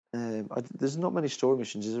There's not many story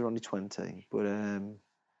missions. There's only 20, but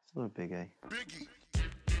it's not a biggie. Biggie.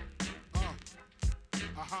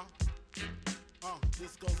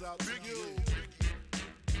 This goes out to you.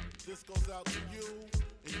 This goes out to you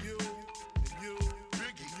and you and you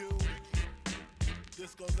and you.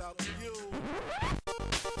 This goes out to you.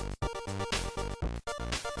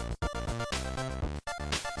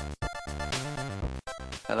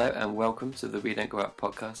 Hello and welcome to the We Don't Go Out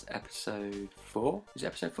podcast, episode 4. Is it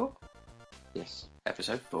episode 4? Yes.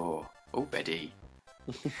 Episode 4. Already.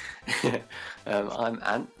 I'm Ant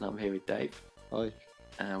and I'm here with Dave. Hi.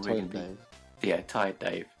 And Tired Dave. Yeah, tired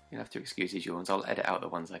Dave. You'll have to excuse his yawns. I'll edit out the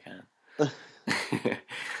ones I can.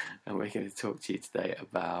 And we're going to talk to you today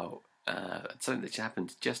about something that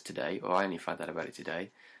happened just today, or I only found out about it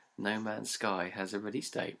today. No Man's Sky has a release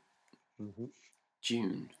date. Mm-hmm.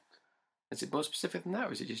 June. Is it more specific than that,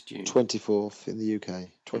 or is it just June? 24th in the UK,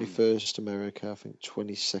 21st America, I think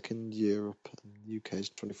 22nd Europe, and UK is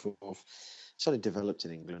 24th. It's only developed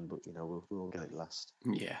in England, but you know we'll get it last.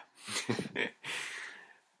 Yeah.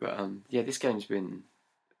 But yeah, this game's been,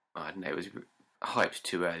 I don't know, it was hyped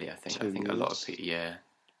too early, I think. 2 I think years. a lot of people, yeah,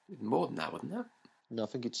 more than that, wasn't it? No, I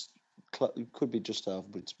think it could be just half,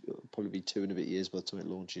 but it'll probably be 2 and a bit years by the time it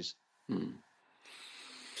launches.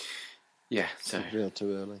 Yeah, so Real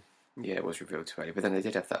too early. yeah, it was revealed too early. But then they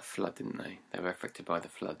did have that flood, didn't they? They were affected by the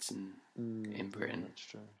floods in Britain. That's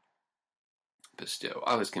true. But still,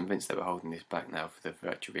 I was convinced they were holding this back now for the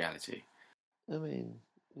virtual reality. I mean,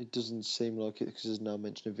 it doesn't seem like it because there's no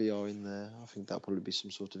mention of VR in there. I think that'll probably be some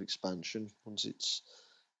sort of expansion once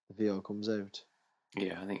the VR comes out.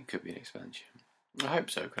 Yeah, I think it could be an expansion. I hope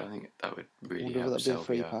so, because I think that would really Wonder help whether that'd be a sell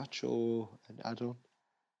free VR. patch or an add-on.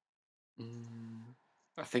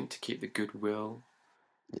 I think to keep the goodwill.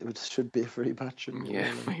 Should be a free patch.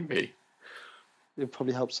 Yeah, maybe. It'll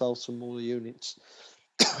probably help sell some more units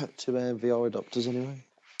to VR adopters anyway.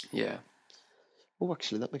 Yeah. Oh,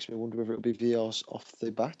 actually, that makes me wonder whether it'll be VR off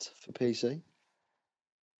the bat for PC.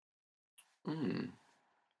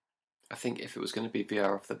 I think if it was going to be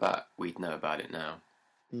VR off the bat, we'd know about it now.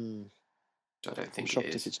 So I don't I'm think shocked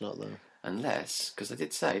it is. if it's not, though. Unless, because I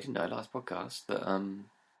did say, didn't I, last podcast, that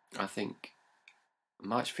I think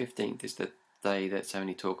March 15th is the day that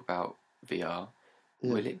Sony talk about VR.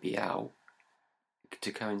 Yeah. Will it be out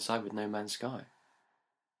to coincide with No Man's Sky?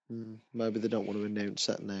 Maybe they don't want to announce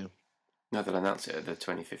that now. No, they'll announce it at the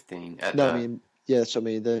 2015. No, I mean, yes, I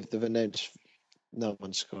mean, they've announced No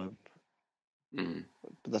Man's Sky. But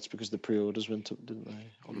that's because the pre-orders went up, didn't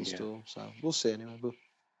they, on the store? So we'll see anyway. But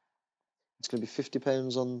it's going to be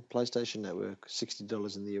 £50 on PlayStation Network,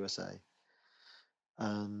 $60 in the USA,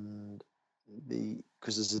 and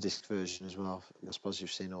because there's a disc version as well. I suppose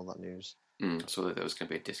you've seen all that news. I saw that there was going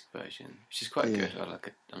to be a disc version, which is quite good. I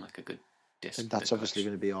like a good disc. And that's obviously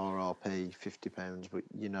going to be RRP, £50, but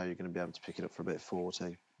you know you're going to be able to pick it up for about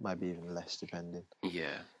 40, maybe even less, depending.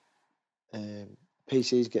 Yeah.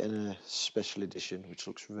 PC's getting a special edition, which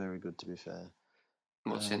looks very good, to be fair.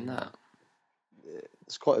 What's in that?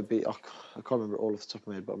 There's quite a bit. I can't remember it all off the top of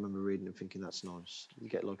my head, but I remember reading and thinking that's nice. You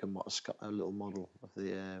get like a little model of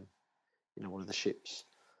the, one of the ships.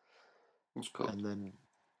 That's cool. And then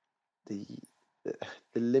the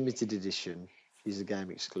limited edition is a game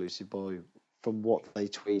exclusive. From what they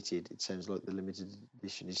tweeted, it sounds like the limited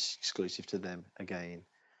edition is exclusive to them again.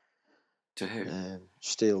 To who?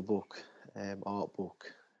 Steelbook, art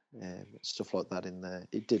book, stuff like that in there.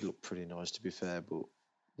 It did look pretty nice, to be fair, but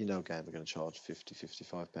you know, game are going to charge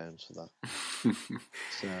 £50-55 for that.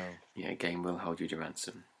 So yeah, game will hold you to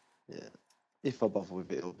ransom. Yeah, if I bother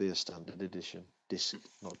with it, it'll be a standard edition, disc,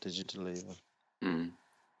 not digital either.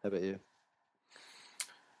 How about you?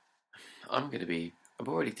 I'm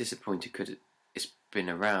already disappointed because it's been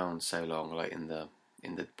around so long, like in the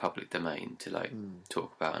public domain to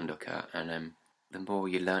talk about and look at, and the more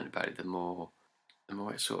you learnt about it, the more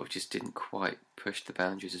it sort of just didn't quite push the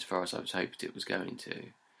boundaries as far as I was hoped it was going to.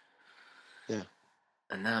 Yeah.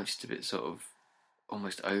 And now I'm just a bit sort of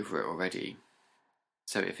almost over it already.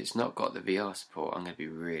 So if it's not got the VR support, I'm going to be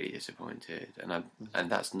really disappointed,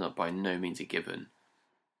 and that's not by no means a given.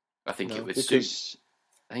 I think it would suit.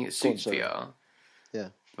 I think it suits VR. Yeah.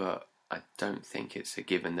 But I don't think it's a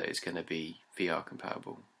given that it's going to be VR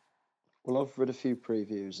compatible. Well, I've read a few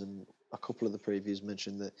previews, and a couple of the previews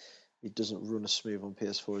mentioned that it doesn't run as smooth on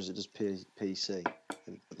PS4 as it does PC,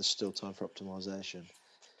 but there's still time for optimization.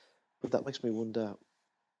 But that makes me wonder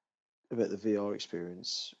about the VR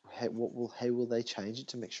experience. How will they change it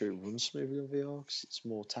to make sure it runs smoothly on VR? Because it's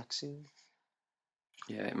more taxing.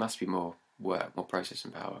 Yeah, it must be more work, more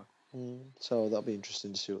processing power. So that'll be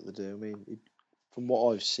interesting to see what they do. I mean, from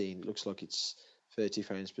what I've seen, it looks like it's 30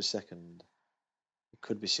 frames per second. It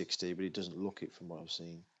could be 60, but it doesn't look it from what I've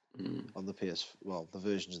seen on the the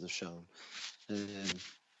versions they've shown.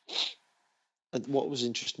 And what was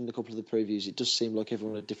interesting in a couple of the previews, it does seem like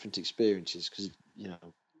everyone had different experiences because,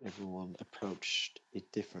 everyone approached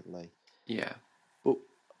it differently. Yeah. But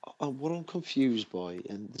what I'm confused by,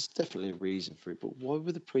 and there's definitely a reason for it, but why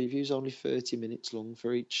were the previews only 30 minutes long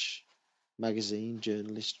for each magazine,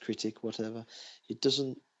 journalist, critic, whatever?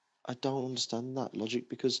 I don't understand that logic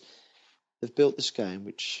because they've built this game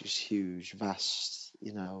which is huge, vast,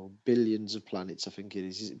 billions of planets, I think it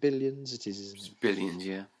is. Is it billions? It is, isn't it? It's billions,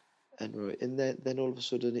 yeah. And then all of a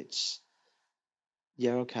sudden it's,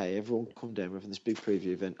 okay, everyone come down, we're having this big preview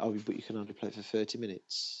event. Oh, but you can only play it for 30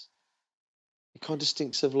 minutes. It kind of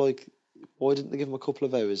stinks of why didn't they give them a couple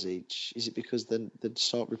of hours each? Is it because then they'd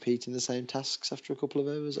start repeating the same tasks after a couple of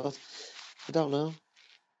hours? I don't know.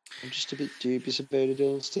 I'm just a bit dubious about it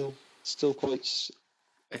all still quite...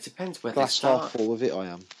 It depends where glass they start. half full of it, I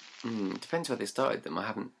am. It depends where they started them. I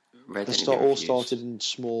haven't read They any all reviews. started in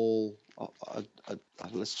small,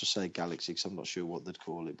 let's just say galaxy, because I'm not sure what they'd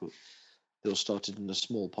call it, but they all started in a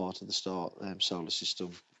small part of the solar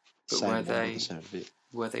system. But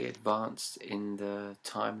were they advanced in the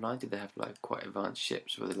timeline? Did they have quite advanced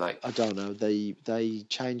ships? Were they I don't know. They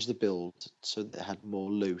changed the build so they had more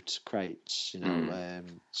loot crates,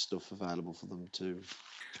 stuff available for them to.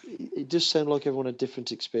 It does sound like everyone had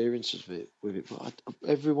different experiences with it, but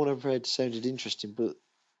everyone I've read sounded interesting. But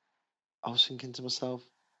I was thinking to myself,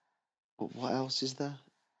 but what else is there?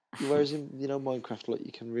 Whereas in Minecraft,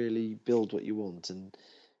 you can really build what you want, and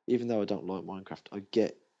even though I don't like Minecraft, I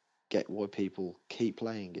get why people keep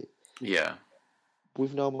playing it. Yeah.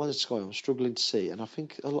 With No Man's Sky, I'm struggling to see, and I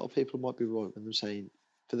think a lot of people might be right when they're saying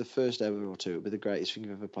for the first hour or two it'll be the greatest thing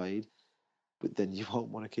you've ever played, but then you won't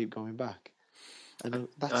want to keep going back. And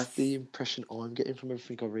that's the impression I'm getting from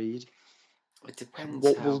everything I read. It depends.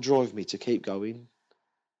 What will drive me to keep going?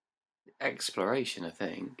 Exploration, I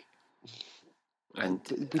think. And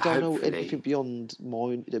we don't know anything beyond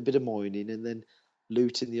a bit of mining, and then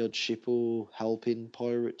looting the odd ship, or helping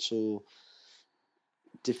pirates, or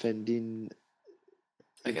defending.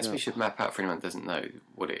 I guess we should map out for anyone who doesn't know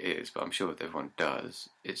what it is, but I'm sure everyone does.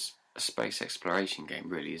 It's a space exploration game,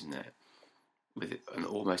 really, isn't it? With an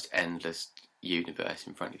almost endless universe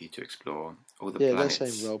in front of you to explore. All the planets. They're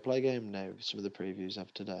saying role-play game now. Some of the previews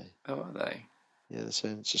have today. Oh, are they? Yeah, they're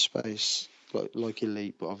saying it's a space like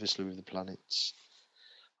Elite, but obviously with the planets.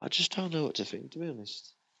 I just don't know what to think, to be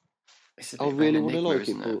honest. I really want to like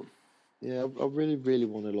it, but yeah, I really, really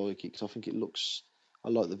want to like it because I think it looks. I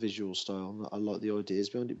like the visual style. I like the ideas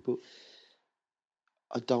behind it, but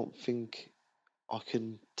I don't think I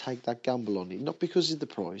can take that gamble on it. Not because of the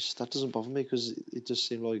price. That doesn't bother me because it does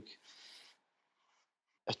seem like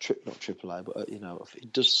not AAA, but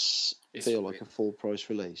it does feel like a full price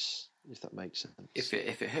release. If that makes sense.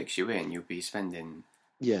 If it hooks you in, you'll be spending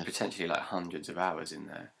potentially hundreds of hours in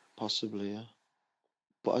there. Possibly, yeah.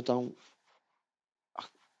 But I don't.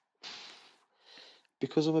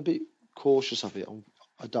 Because I'm a bit cautious of it.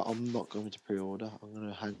 I'm not going to pre-order. I'm going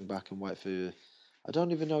to hang back and wait for. I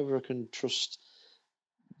don't even know if I can trust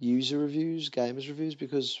user reviews, gamers reviews,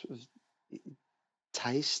 because of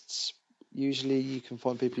tastes. Usually, you can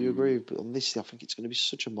find people who agree, but on this, I think it's going to be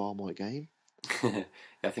such a Marmite game.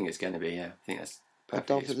 I think it's going to be. Yeah, I think that's. I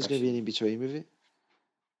don't think there's going to be any in between with it.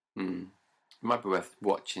 It might be worth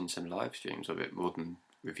watching some live streams of it more than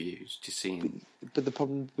reviews to see. But the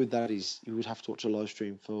problem with that is you would have to watch a live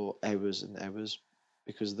stream for hours and hours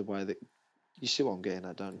because of the way that you see what I'm getting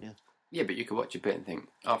at, don't you? Yeah, but you could watch a bit and think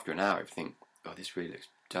after an hour, you think, "Oh, this really looks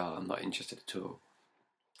dull. I'm not interested at all."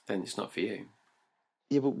 Then it's not for you.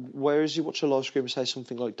 Yeah, but whereas you watch a live stream, say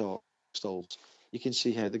something like Dark Souls, you can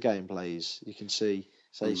see how the game plays. You can see,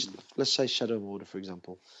 let's say Shadow Order, for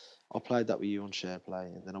example. I played that with you on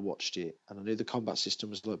SharePlay, and then I watched it, and I knew the combat system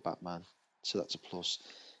was like Batman, so that's a plus.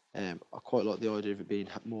 I quite like the idea of it being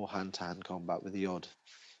more hand-to-hand combat with the odd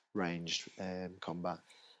ranged combat.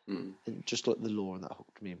 And just like the lore, and that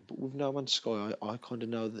hooked me in. But with No Man's Sky, I kind of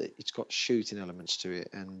know that it's got shooting elements to it,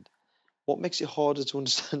 and what makes it harder to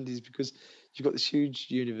understand is because you've got this huge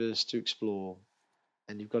universe to explore,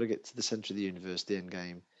 and you've got to get to the centre of the universe, the end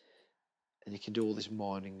game, and you can do all this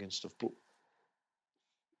mining and stuff. But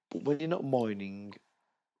when you're not mining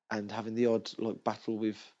and having the odd battle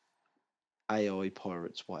with AI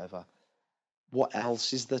pirates, whatever, what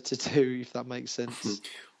else is there to do? If that makes sense.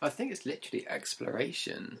 I think it's literally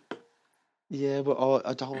exploration. Yeah, but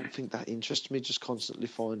I don't think that interests me. Just constantly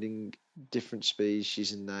finding different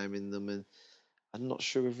species and naming them, and I'm not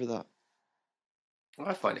sure whether that.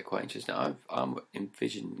 I find it quite interesting. I'm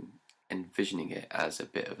envisioning envisioning it as a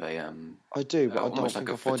bit of a I do, but I don't almost like think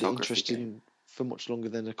a I find it photography interesting game. for much longer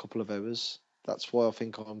than a couple of hours. That's why I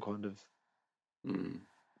think I'm kind of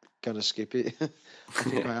gonna skip it. I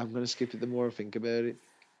think I am gonna skip it the more I think about it.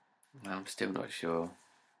 I'm still not sure.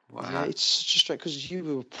 Yeah, it's such a straight because you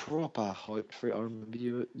were proper hyped for it. I remember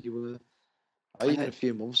you were. Even a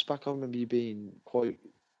few months back, I remember you being quite.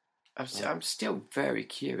 I'm still very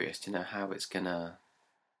curious to know how it's gonna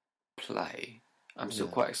play. I'm still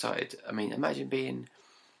Yeah. quite excited. I mean, imagine being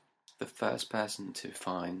the first person to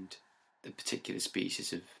find the particular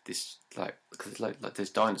species of this, because like there's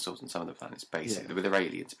dinosaurs on some of the planets, basically. Yeah. With they're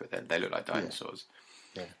aliens, but they look like dinosaurs.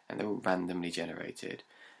 Yeah. And they're all randomly generated.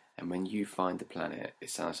 And when you find the planet, it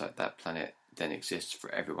sounds like that planet then exists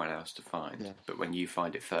for everyone else to find. Yeah. But when you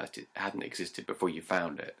find it first, it hadn't existed before you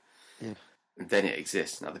found it. Yeah. And then it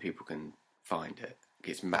exists, and other people can find it. It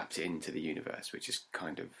gets mapped into the universe, which is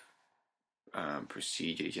kind of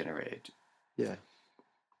procedurally generated. Yeah.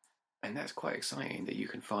 And that's quite exciting that you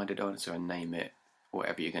can find a dinosaur and name it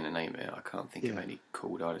whatever you're going to name it. I can't think of any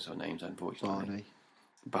cool dinosaur names, unfortunately.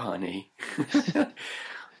 Barney.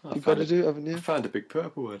 You've got to do it, haven't you? I found a big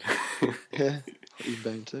purple one. Yeah, you're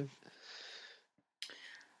bound to.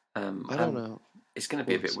 I don't know. It's going to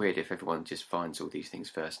be a bit weird if everyone just finds all these things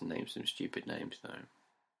first and names them stupid names, though.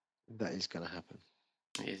 That is going to happen.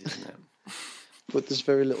 It is, isn't it? But there's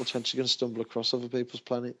very little chance you're going to stumble across other people's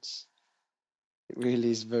planets. It really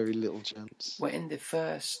is very little chance. Well, in the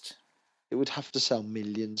first... It would have to sell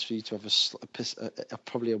millions for you to have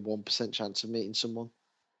probably a 1% chance of meeting someone.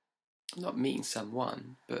 Not meeting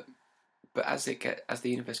someone, but as the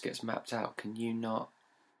universe gets mapped out, can you not?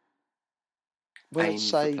 Well, let's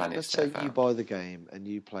say you buy the game and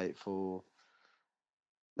you play it for,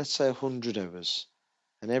 let's say, 100 hours,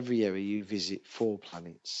 and every hour you visit 4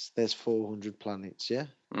 planets. There's 400 planets, yeah.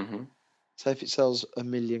 Mm-hmm. So if it sells 1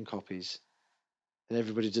 million copies, and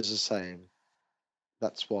everybody does the same,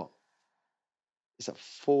 that's what? Is that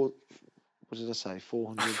 4? What did I say?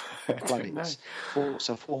 400 planets.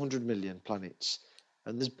 So 400 million planets,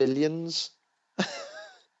 and there's billions.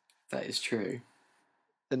 That is true.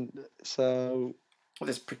 And so, well,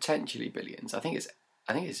 there's potentially billions. I think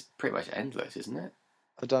it's pretty much endless, isn't it?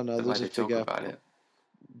 I don't know. There's a figure about it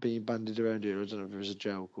being bandied around here. I don't know if it was a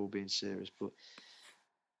joke or being serious, but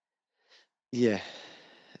yeah,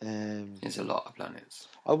 it's a lot of planets.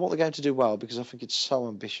 I want the game to do well because I think it's so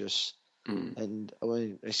ambitious. Mm. And I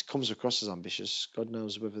mean, it comes across as ambitious. God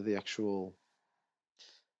knows whether the actual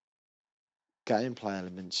gameplay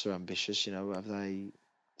elements are ambitious. You know,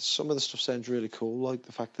 some of the stuff sounds really cool, like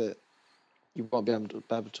the fact that you won't be able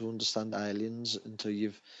to understand aliens until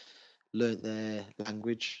you've learnt their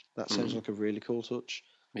language. That sounds like a really cool touch.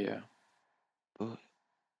 Yeah. But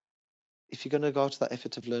if you're going to go to that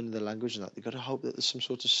effort of learning the language and that, you've got to hope that there's some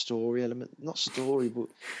sort of story element. Not story, but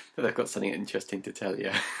they've got something interesting to tell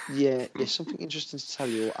you. Yeah, something interesting to tell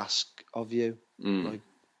you or ask of you. Like,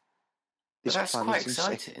 but that's quite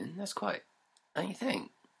exciting. That's quite, don't you think?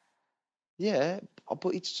 Yeah,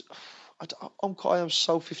 but I am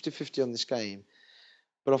so 50-50 on this game,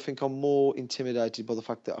 but I think I'm more intimidated by the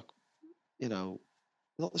fact that,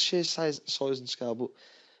 not the sheer size and scale, but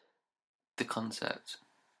the concept.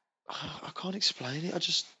 I can't explain it.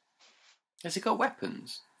 Has it got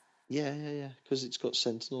weapons? Yeah. Because it's got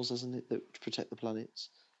sentinels, hasn't it, that protect the planets.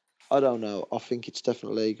 I don't know. I think it's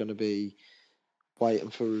definitely going to be waiting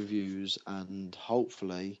for reviews and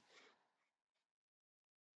hopefully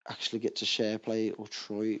actually get to share play it or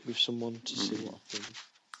try it with someone to see what I think.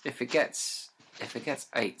 If it gets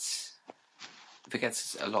 8s, if it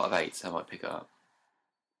gets a lot of 8s, I might pick it up.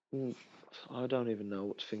 I don't even know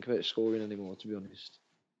what to think about scoring anymore, to be honest.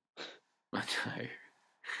 I know.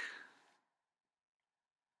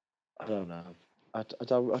 I don't know. I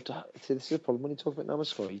don't see, this is the problem when you talk about No Man's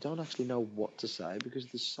Sky. You don't actually know what to say because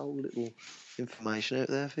there's so little information out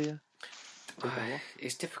there for you.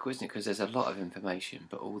 It's difficult, isn't it? Because there's a lot of information,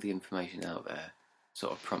 but all the information out there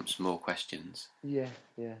sort of prompts more questions. Yeah.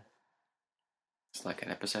 It's like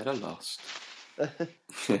an episode of Lost.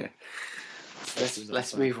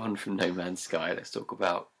 Let's move on from No Man's Sky. Let's talk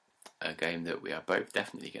about a game that we are both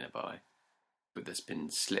definitely going to buy, but that's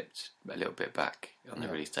been slipped a little bit back on the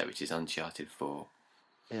release date, which is Uncharted 4.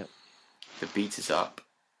 Yeah. The beta's up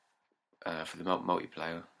for the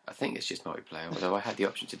multiplayer. I think it's just multiplayer, although I had the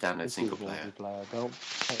option to download single player. Don't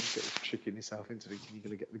get tricking yourself into thinking you're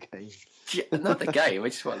going to get the game. Yeah, not the game. I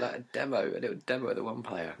just want like a little demo of the one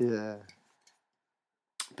player. Yeah.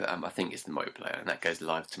 But I think it's the multiplayer, and that goes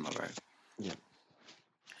live tomorrow. Yeah.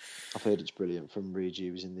 I've heard it's brilliant from Regi.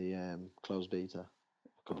 He was in the closed beta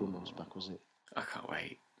a couple of months back, was it? I can't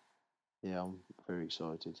wait. Yeah, I'm very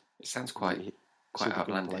excited. It sounds See quite if the gameplay is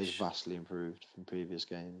outlandish. vastly improved from previous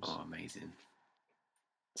games. Oh, amazing!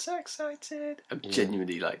 So excited! I'm Yeah.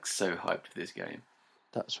 genuinely like so hyped for this game.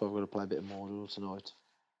 That's why I'm going to play a bit of Mordor tonight.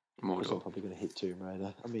 Because I'm Mordor. probably going to hit Tomb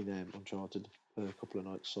Raider. I mean, Uncharted for a couple of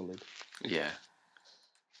nights solid. Yeah.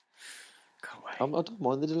 Can't wait. I don't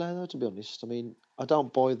mind the delay though, to be honest. I mean, I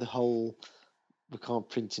don't buy the whole we can't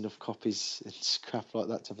print enough copies and crap like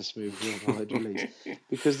that to have a smooth worldwide release.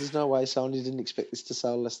 Because there's no way Sony didn't expect this to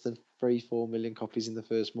sell less than 3-4 million copies in the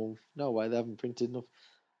first month. No way, they haven't printed enough.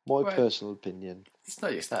 My personal opinion. It's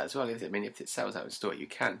not just that as well, is it? I mean, if it sells out in store, you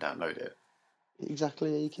can download it.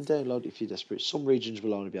 Exactly, you can download it if you're desperate. Some regions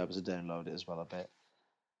will only be able to download it as well, I bet.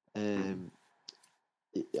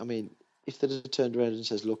 I mean, if they'd have turned around and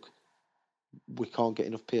says, look, we can't get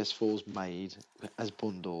enough PS4s made as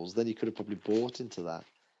bundles, then you could have probably bought into that.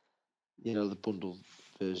 You know, the bundle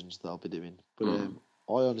versions that I'll be doing. But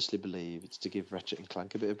I honestly believe it's to give Ratchet and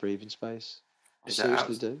Clank a bit of breathing space. I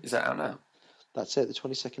seriously do. Is that out now? That's out the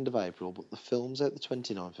 22nd of April, but the film's out the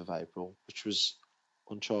 29th of April, which was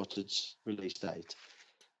Uncharted's release date.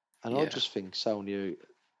 And I just think Sony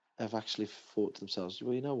have actually thought to themselves,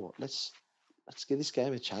 well, you know what, let's give this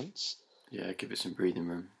game a chance. Yeah, give it some breathing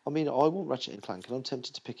room. I mean, I want Ratchet and Clank, and I'm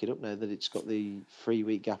tempted to pick it up now that it's got the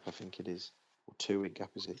 3-week gap, I think it is. Or 2-week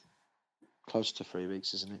gap, is it? Close to 3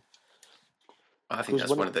 weeks, isn't it? I think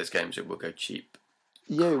that's one of those games that will go cheap.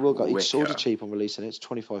 Yeah, it will go. It's sort of cheap on release, and it's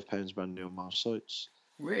 £25 brand new on most sites.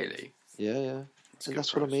 Really? Yeah.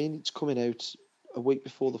 That's what I mean. It's coming out a week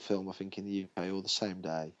before the film, I think, in the UK, or the same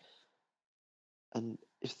day. And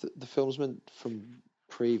if the film's meant from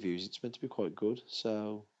previews, it's meant to be quite good.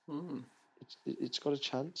 So it's got a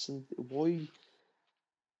chance. And why?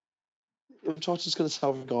 Uncharted's going to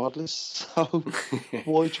sell regardless. So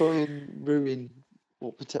why try and ruin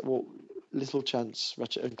what little chance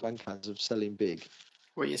Ratchet and Clank has of selling big?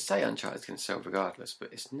 Well, you say Uncharted's going to sell regardless,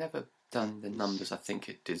 but it's never done the numbers I think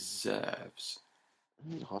it deserves.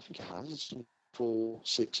 I think it has. It's 4,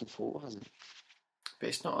 6, and 4, hasn't it? But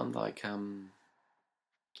it's not unlike I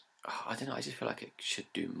don't know. I just feel like it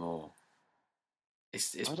should do more.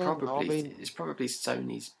 It's probably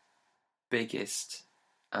Sony's biggest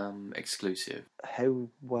exclusive. How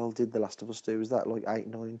well did The Last of Us do? Was that like 8,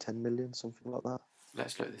 9, 10 million, something like that?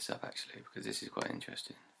 Let's look this up actually, because this is quite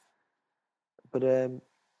interesting. But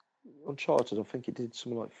Uncharted, I think it did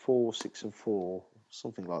something like 4, 6, and 4,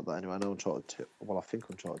 something like that. Anyway, I know Uncharted 2. Well, I think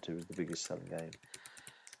Uncharted 2 was the biggest selling game.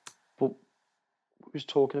 But we was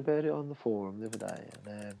talking about it on the forum the other day,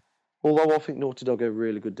 and although I think Naughty Dog are a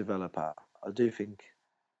really good developer, I do think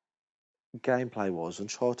gameplay-wise,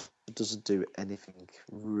 Uncharted doesn't do anything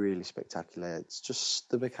really spectacular. It's just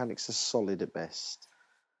the mechanics are solid at best,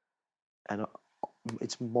 and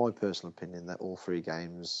it's my personal opinion that all 3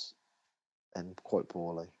 games end quite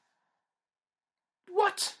poorly.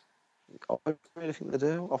 What? I really think they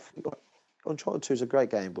do. I think Uncharted 2 is a great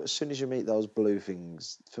game, but as soon as you meet those blue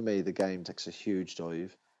things, for me, the game takes a huge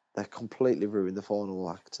dive. They completely ruin the final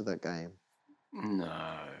act of that game. No,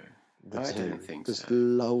 I don't think There's so. There's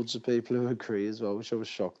loads of people who agree as well, which I was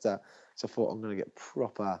shocked at. So I thought I'm going to get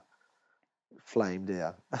proper flamed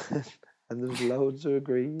here. And there's loads who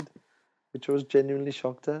agreed, which I was genuinely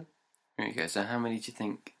shocked at. There you go. So how many do you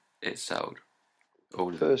think it sold?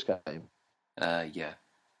 All of first game? Yeah.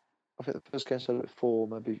 I think the first game sold at 4,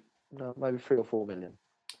 maybe 3 or 4 million.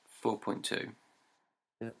 4.2.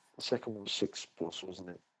 Yeah. The second one was 6+, wasn't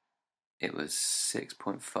it? It was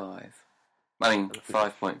 6.5. I mean,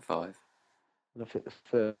 5.5. And I think the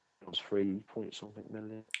third was 3-point-something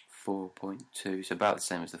million. 4.2. So about the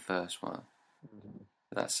same as the first one. Mm-hmm.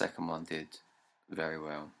 But that second one did very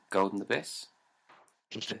well. Golden Abyss?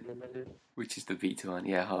 Just $1 million. Which is the Vita one.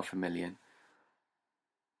 Yeah, 500,000.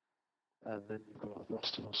 And then you've got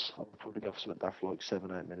Last of Us. I'll probably go for something daft like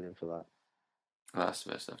 7-8 million for that. Last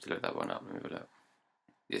of Us, I have to look that one up. Let me have a look.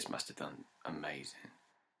 This must have done amazing.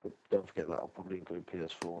 But don't forget that I'll probably include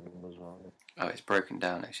PS4 numbers as well. Oh, it's broken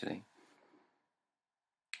down actually.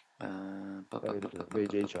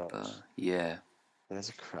 VG charts. Yeah. There's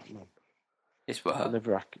a crap man. It's what? They're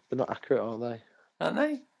not accurate, are they? Aren't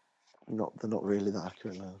they? They're not really that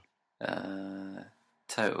accurate now.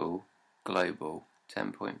 Total global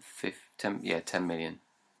 10 million.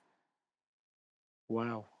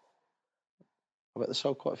 Wow. I bet they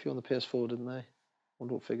sold quite a few on the PS4, didn't they?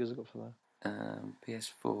 Wonder what figures I got for that.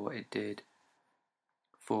 PS4 it did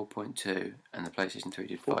 4.2 and the PlayStation 3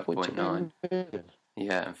 did 5.9.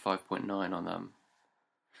 Yeah, and 5.9 on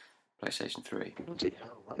PlayStation 3. Bloody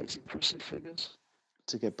hell, that is impressive figures.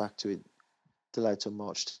 To get back to it, delayed till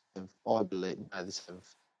March 10th, I believe, no, the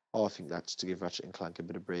 7th. I think that's to give Ratchet and Clank a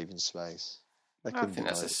bit of breathing space. They I couldn't think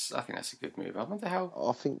deny that's I think that's a good move. I wonder how.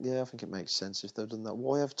 I think it makes sense if they've done that.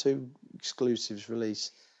 Why have two exclusives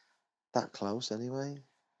release that close anyway?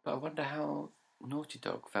 But I wonder how Naughty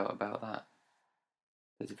Dog felt about that.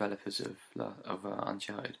 The developers of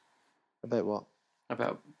Uncharted, About what?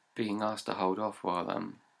 about being asked to hold off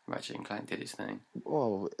while Ratchet and Clank did its thing.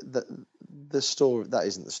 Well, the story that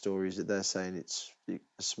isn't the story, is it? They're saying it's a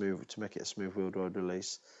smooth to make it a smooth worldwide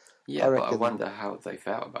release. Yeah, I but I reckon- wonder how they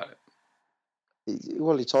felt about it.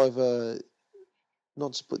 Well, it's either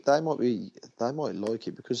not, but they might like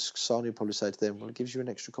it because Sony will probably say to them, "Well, it gives you an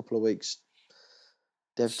extra couple of weeks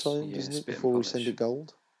dev time, Yeah, doesn't it, spit and before we send polish. it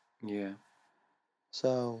gold?" Yeah,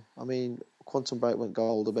 So, I mean, Quantum Break went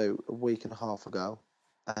gold about a week and a half ago,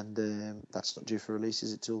 and that's not due for release,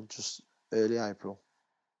 is it, till just early April?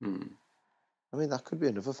 Hmm. I mean, that could be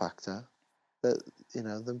another factor. That,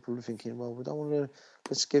 them probably thinking, well, we don't want to.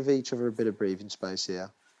 Let's give each other a bit of breathing space here,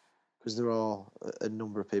 because there are a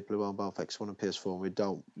number of people who own both X1 and PS4, and we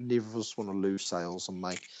don't. Neither of us want to lose sales and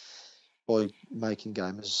by making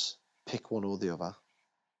gamers pick one or the other.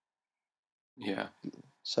 Yeah.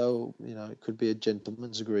 So it could be a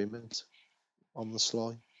gentleman's agreement on the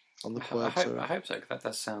sly, on the I quiet hope, side. I hope so, 'cause that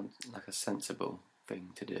does sound like a sensible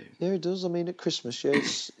thing to do. Yeah, it does. I mean, at Christmas, yeah,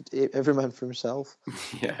 it's every man for himself.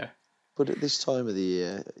 Yeah. But at this time of the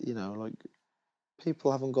year, like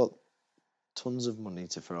people haven't got tons of money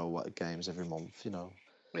to throw at games every month. Well,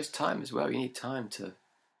 it's time as well. You need time to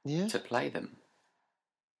Yeah, play them.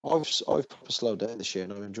 I've proper slowed down this year,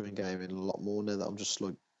 and I'm enjoying gaming a lot more now that I'm just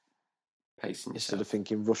like Pacing instead yourself. of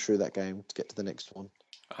thinking rush through that game to get to the next one.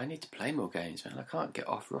 I need to play more games, man. I can't get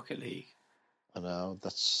off Rocket League. I know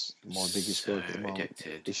that's my biggest So work at the moment.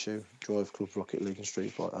 addicted. Issue: Drive Club, Rocket League, and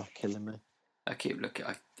Street Fighter are killing me. I keep looking.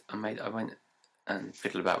 I went and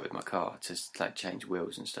fiddled about with my car to like change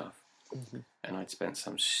wheels and stuff. Mm-hmm. And I'd spent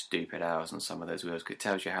some stupid hours on some of those wheels. It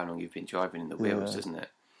tells you how long you've been driving in the wheels, Yeah. doesn't it?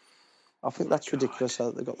 I think My that's ridiculous. How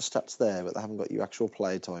they've got the stats there, but they haven't got your actual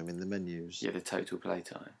play time in the menus. Yeah, the total play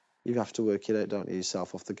time. You have to work it out, don't you,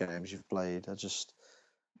 yourself off the games you've played.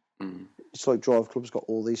 Mm. It's like Drive Club's got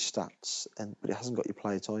all these stats, but it hasn't got your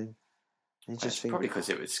play time. And you It's just think, probably because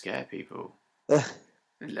it would scare people. mine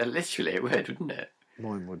Literally, it would, wouldn't it?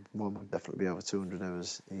 would definitely be over 200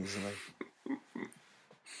 hours easily.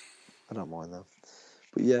 I don't mind that.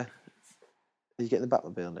 But yeah, are you getting the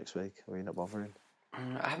Batmobile next week, or are you not bothering?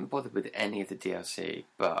 I haven't bothered with any of the DLC,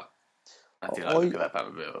 but I do like I- look at that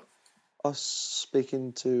Batmobile. I was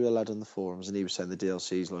speaking to a lad on the forums, and he was saying the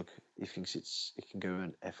DLC's like he thinks it can go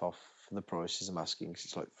and f off from the prices I'm asking, 'cause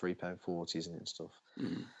it's like £3.40, isn't it, and stuff.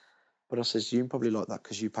 Mm. But I says you can probably like that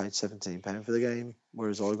because you paid £17 for the game,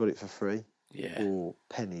 whereas I got it for free Yeah, or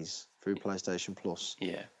pennies through PlayStation Plus.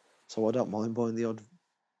 yeah. So I don't mind buying the odd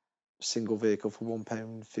single vehicle for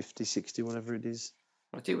 £1.50, 60, whatever it is.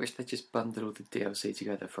 I do wish they just bundled all the DLC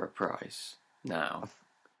together for a price now.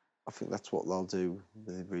 I think that's what they'll do with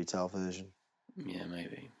the retail version. Yeah,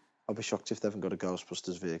 maybe. I'll be shocked if they haven't got a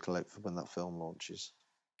Ghostbusters vehicle out for when that film launches.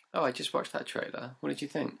 Oh, I just watched that trailer. What did you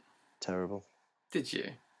think? Terrible. Did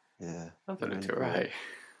you? Yeah. I thought it looked really poor. alright.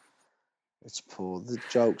 It's poor. The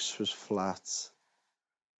jokes was flat.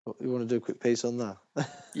 You want to do a quick piece on that?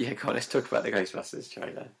 Yeah, go on, let's talk about the Ghostbusters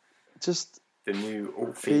trailer. Just The new the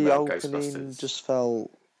all-female opening Ghostbusters. just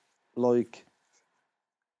felt like,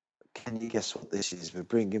 can you guess what this is? We're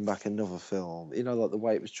bringing back another film. Like the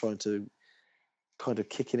way it was trying to kind of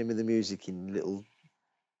kicking him with the music in little,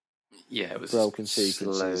 Yeah, it was broken slowed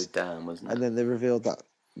sequences. down, wasn't it? and then they revealed that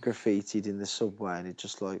graffitied in the subway, and it's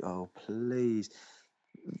just like, oh please.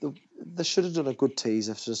 They should have done a good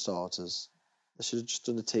teaser for the starters. They should have just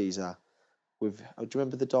done a teaser with. Do you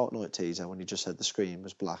remember the Dark Knight teaser when you just said the screen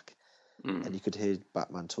was black? And you could hear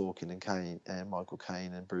Batman talking and Michael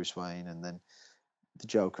Caine and Bruce Wayne, and then the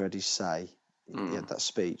Joker had his say. He had that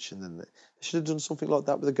speech, and then they should have done something like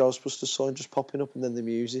that with the Ghostbusters sign just popping up, and then the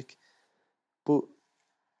music. But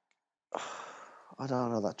I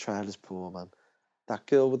don't know. That trailer's poor, man. That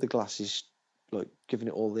girl with the glasses, like giving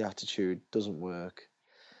it all the attitude, doesn't work.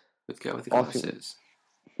 The girl with the I think- glasses.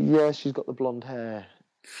 Yeah, she's got the blonde hair.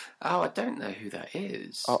 Oh, I don't know who that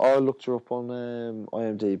is. I looked her up on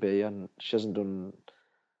IMDb, and she hasn't done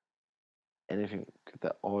anything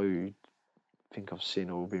that I think I've seen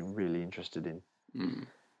or been really interested in. Mm.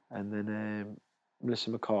 And then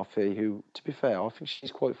Melissa McCarthy, who, to be fair, I think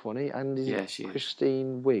she's quite funny. And is Yeah, it she is.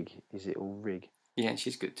 Christine Wig? Is it, or Rig? Yeah, and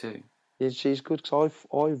she's good too. Yeah, she's good because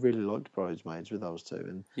I really liked Bridesmaids with those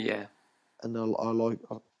two, Yeah. and I like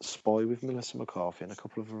Spy with Melissa McCarthy and a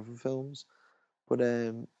couple of other films. But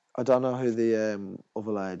I don't know who the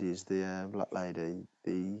other lady is. The black lady.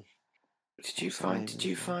 Did you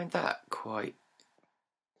find that quite?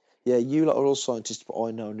 Yeah, you lot are all scientists, but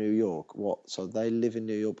I know New York. What? So they live in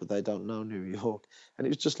New York, but they don't know New York. And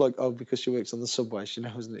it was just like, oh, because she works on the subway, she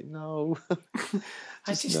knows it. No.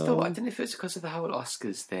 I just thought, I don't know if it's because of the whole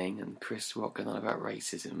Oscars thing and Chris Rock going on about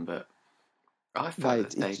racism, but I felt Mate,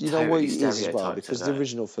 that they you know what it is as well? stereotyped Because it the there.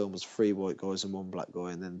 original film was 3 white guys and 1 black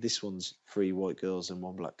guy, and then this one's 3 white girls and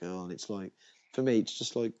 1 black girl. And it's like, for me, it's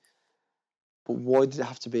just like, but why did it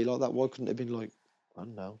have to be like that? Why couldn't it have been like, I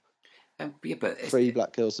don't know, Yeah, but 3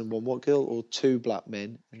 black girls and 1 white girl, or 2 black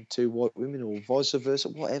men and 2 white women, or vice versa,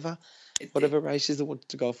 whatever races they wanted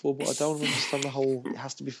to go for. But I don't understand the whole, it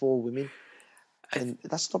has to be 4 women. And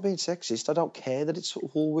that's not being sexist. I don't care that it's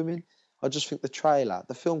all women. I just think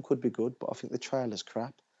the film could be good, but I think the trailer's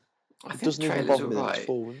crap. I It think doesn't the even trailers bother are me that right. it's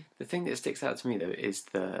 4 women. The thing that sticks out to me though is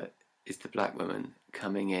the black woman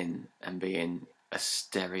coming in and being a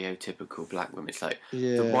stereotypical black woman. It's like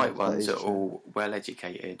the white ones are all well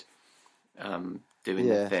educated, doing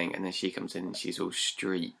their thing, and then she comes in and she's all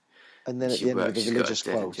street. And then at the end with the religious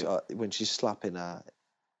quote, when she's slapping her,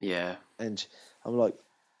 yeah, and I'm like,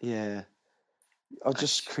 yeah. I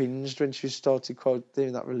just cringed when she started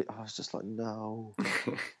doing that. Really, I was just like, no.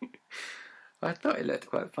 I thought it looked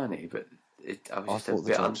quite funny, but I was just a thought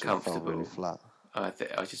bit the jokes uncomfortable. felt really flat. I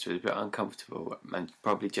just was a bit uncomfortable, and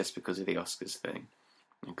probably just because of the Oscars thing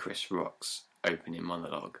and Chris Rock's opening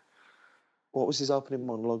monologue. What was his opening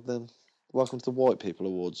monologue then? Welcome to the White People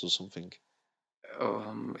Awards or something?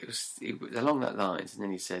 It was along that lines, and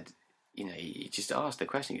then he said, you know, he just asked the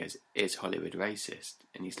question. He goes, "Is Hollywood racist?"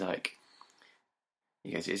 And he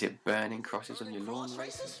goes, "Is it burning crosses on your lawn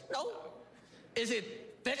racist? No. Is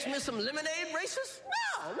it fetch me some lemonade racist?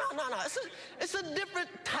 No. It's a different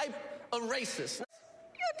type of racist.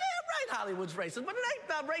 You're damn right Hollywood's racist, but it ain't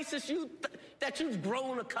the racist that you've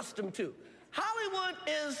grown accustomed to. Hollywood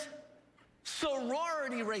is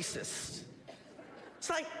sorority racist. It's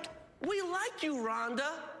like, we like you,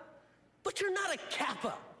 Rhonda, but you're not a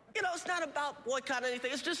Kappa. You know, it's not about boycotting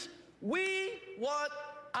anything. It's just, we want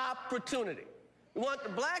opportunity. We want the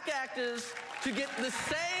black actors to get the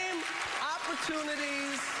same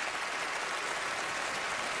opportunities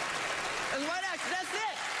as white actors.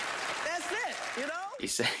 That's it, you know?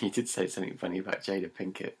 He did say something funny about Jada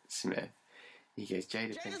Pinkett Smith. He goes,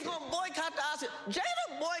 Jada's going to boycott the Oscars.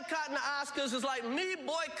 Jada boycotting the Oscars is like me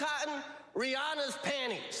boycotting Rihanna's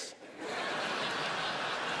panties.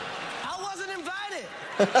 I wasn't invited.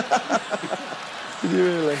 Did you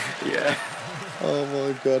really? Yeah. Oh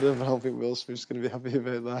my god, I don't think Will Smith's going to be happy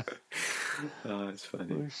about that. Oh, it's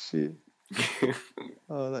funny. Oh shit.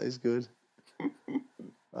 Oh, that is good.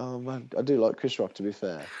 Oh man, I do like Chris Rock, to be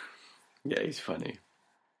fair. Yeah, he's funny.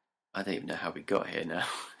 I don't even know how we got here now.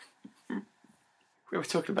 We were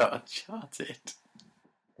talking about Uncharted.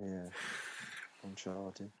 Yeah,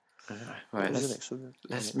 Uncharted. Right,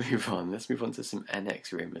 let's move on. Let's move on to some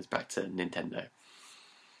NX rumours. Back to Nintendo.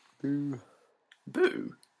 Boo.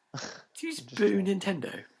 Boo? Do you just boo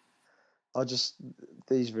Nintendo?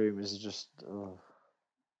 These rumours are just... Oh.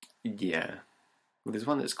 Yeah. Well, there's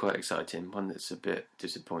one that's quite exciting, one that's a bit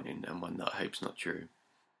disappointing, and one that I hope's not true.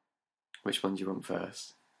 Which one do you want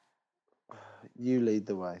first? You lead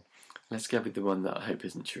the way. Let's go with the one that I hope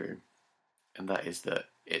isn't true. And that is that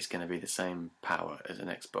it's going to be the same power as an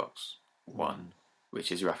Xbox One,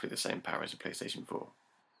 which is roughly the same power as a PlayStation 4.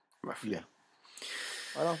 Roughly. Yeah.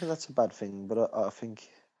 I don't think that's a bad thing, but I think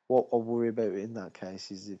what I worry about in that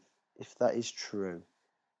case is if that is true,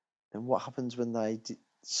 then what happens when maybe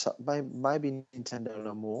Nintendo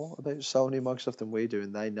know more about Sony and Microsoft than we do,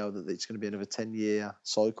 and they know that it's going to be another 10-year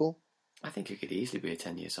cycle? I think it could easily be a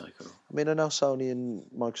 10-year cycle. I mean, I know Sony and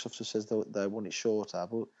Microsoft have said they want it shorter,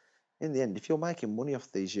 but in the end, if you're making money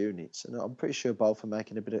off these units, and I'm pretty sure both are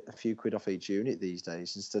making a few quid off each unit these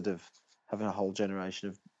days, instead of having a whole generation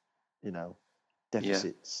of,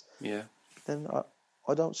 deficits. Yeah. Then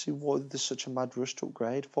I don't see why there's such a mad rush to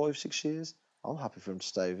upgrade. 5-6 years. I'm happy for them to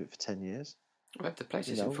stay with it for 10 years. Well, the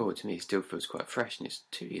PlayStation 4 to me still feels quite fresh, and it's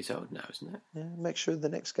 2 years old now, isn't it? Yeah, make sure the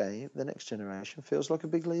next generation feels like a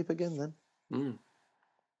big leap again. Then.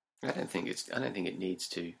 I don't think it needs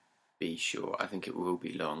to be short. I think it will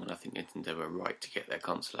be long, and I think Nintendo are right to get their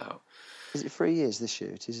console out. Is it 3 years this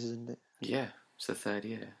year? It is, isn't it? Yeah, it's the 3rd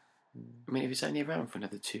year. I mean, if it's only around for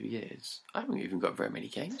another 2 years, I haven't even got very many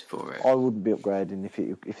games for it. I wouldn't be upgrading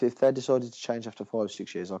if they decided to change after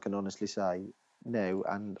 5-6 years. I can honestly say no,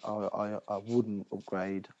 and I wouldn't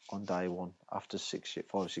upgrade on day one after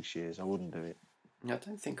 5-6 years. I wouldn't do it. I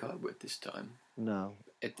don't think I would this time. No,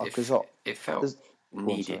 It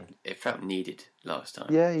needed. sorry. It felt needed last time.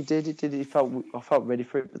 Yeah, he did. It did. I felt ready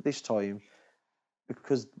for it, but this time,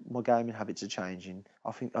 because my gaming habits are changing,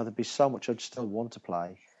 I think there'd be so much I'd still want to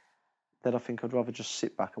play that I think I'd rather just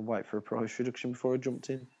sit back and wait for a price reduction before I jumped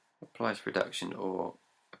in. A price reduction or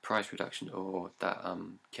that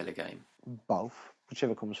killer game. Both,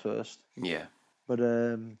 whichever comes first. Yeah. But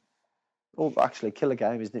or actually, killer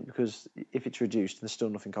game, isn't it? Because if it's reduced and there's still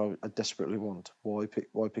nothing I desperately want, why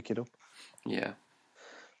pick it up? Yeah.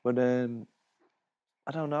 But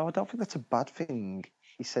I don't know. I don't think that's a bad thing.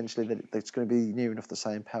 Essentially, that it's going to be near enough the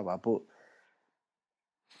same power. But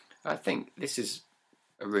I think this is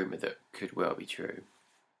a rumor that could well be true.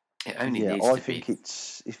 It only yeah, needs I to think be.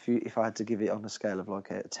 it's if I had to give it on a scale of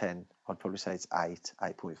like a 10, I'd probably say it's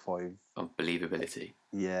 8.5. On believability.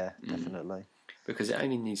 Yeah, definitely. Because it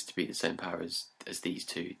only needs to be the same power as these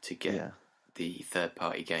two to get the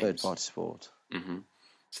third-party games. Third-party sport. Mm-hmm.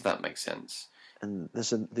 So that makes sense. And there's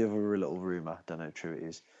the other little rumour, don't know how true it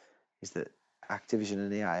is that Activision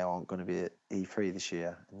and EA aren't going to be at E3 this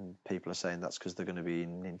year, and people are saying that's because they're going to be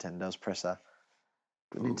in Nintendo's presser.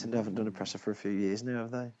 But Nintendo haven't done a presser for a few years now,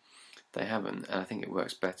 have they? They haven't, and I think it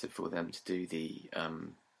works better for them to do the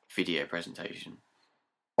video presentation.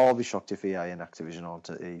 I'll be shocked if EA and Activision aren't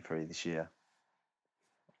at E3 this year.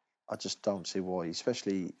 I just don't see why,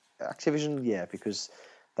 especially Activision, yeah, because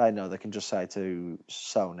they know they can just say to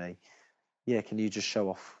Sony, yeah, can you just show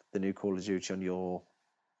off the new Call of Duty in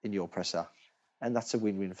your presser? And that's a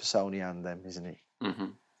win-win for Sony and them, isn't it? Mm-hmm.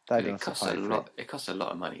 They don't have to pay for it. It costs a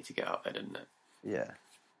lot of money to get up there, doesn't it? Yeah.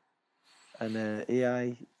 And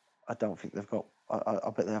EA, I don't think they've got... I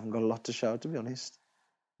bet they haven't got a lot to show, to be honest.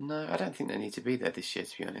 No, I don't think they need to be there this year,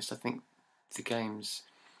 to be honest. I think the games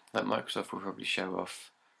like Microsoft will probably show off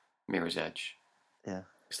Mirror's Edge. Yeah.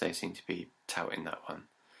 Because they seem to be touting that one.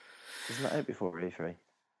 Isn't that out before E3?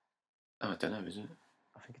 Oh, I don't know, is it?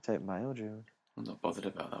 I think it's out May or June. I'm not bothered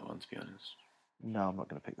about that one, to be honest. No, I'm not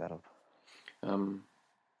going to pick that up.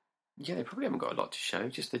 Yeah, they probably haven't got a lot to show,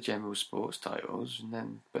 just the general sports titles,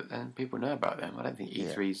 but then people know about them. I don't think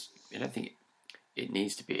E3's. I don't think it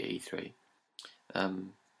needs to be at E3.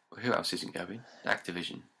 Who else isn't going?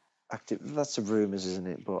 Activision. That's the rumours, isn't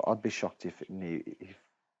it? But I'd be shocked if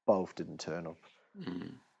both didn't turn up.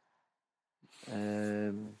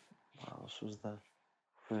 What else was there?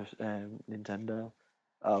 First, Nintendo.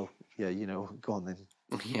 Oh, yeah, go on then.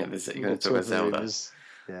 Yeah, you're going to talk about Zelda. Rumors.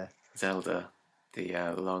 Yeah. Zelda, the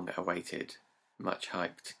long-awaited,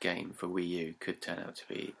 much-hyped game for Wii U, could turn out to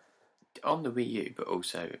be on the Wii U, but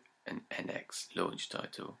also an NX launch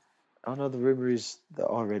title. Oh no, the rumour is that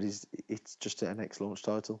I read is it's just an NX launch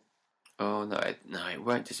title. Oh no, it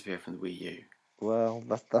won't disappear from the Wii U. Well,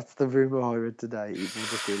 that's the rumour I read today. It will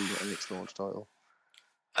just be an NX launch title.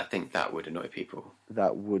 I think that would annoy people.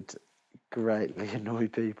 That would greatly annoy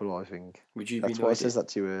people, I think. Would you? That's why I said that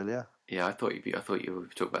to you earlier. Yeah, I thought you were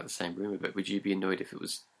talking about the same rumour, but would you be annoyed if it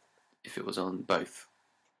was on both?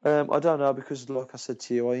 I don't know, because like I said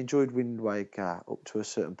to you, I enjoyed Wind Waker up to a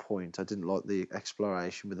certain point. I didn't like the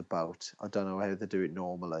exploration with the boat. I don't know how they do it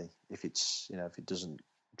normally. If it's if it doesn't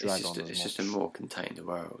drag on as much. It's just a more contained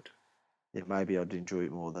world. Yeah, maybe I'd enjoy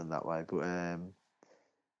it more than that way. But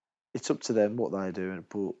it's up to them what they do.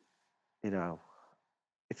 But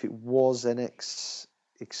if it was NX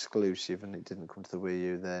exclusive and it didn't come to the Wii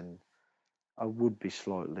U, then I would be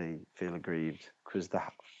slightly feel aggrieved, because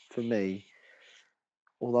that, for me,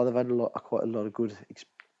 although they've had quite a lot of good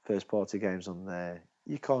first party games on there,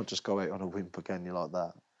 you can't just go out on a whimper, can you, like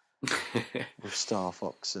that? With Star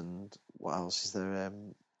Fox and what else is there?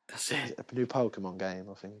 That's it. A new Pokemon game,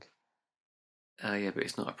 I think. Oh yeah, but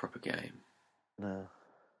it's not a proper game. No.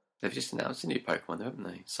 They've just announced a new Pokemon, haven't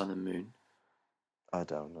they? Sun and Moon. I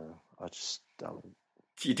don't know. I just don't.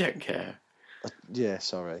 You don't care. Yeah,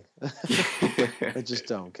 sorry. I just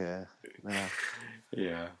don't care. No.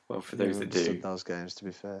 Yeah, well, for those that do, those games, to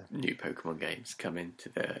be fair, new Pokemon games come into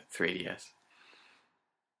the 3DS.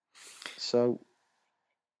 So,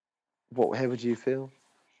 how would you feel?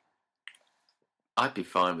 I'd be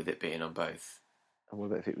fine with it being on both. And what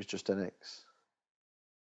about if it was just NX?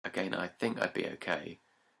 Again, I think I'd be okay,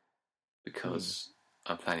 because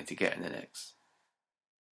I'm planning to get an NX.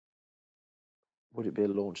 Would it be a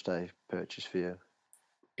launch day purchase for you?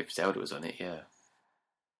 If Zelda was on it, yeah.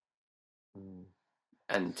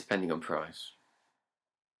 And depending on price.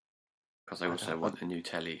 Because I also want a new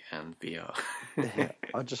telly and VR. Yeah,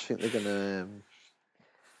 I just think they're going to...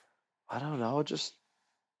 I don't know, it's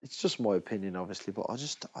just my opinion, obviously, but I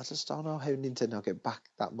just don't know how Nintendo get back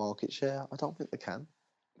that market share. I don't think they can.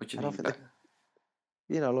 What do you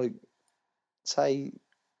mean? Like, say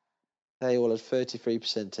they all had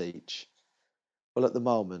 33% each, Well, at the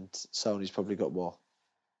moment, Sony's probably got what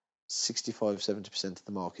 65-70% of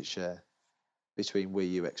the market share between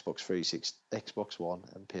Wii U, Xbox 360, Xbox One,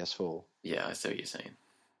 and PS4. Yeah, I see what you're saying.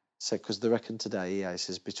 So, because they reckon today, EA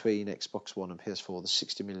says between Xbox One and PS4, there's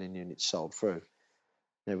 60 million units sold through.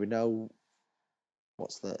 Now we know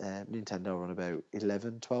what's the Nintendo on about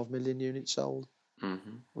 11, 12 million units sold.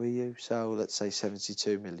 Wii U, so let's say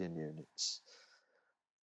 72 million units.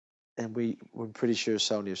 And we're pretty sure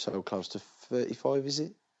Sony have sold close to 35, is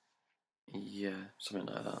it? Yeah, something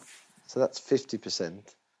like that. So that's 50%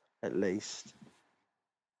 at least.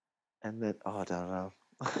 And then, I don't know.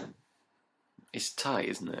 It's tight,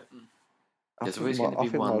 isn't it? I There's think always going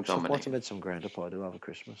to be one Microsoft might have dominating. made some ground up idea over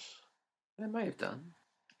Christmas. They may have done.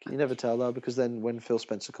 You never tell though, because then when Phil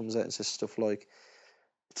Spencer comes out and says stuff like,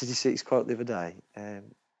 did you see his quote the other day?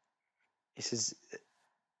 He says,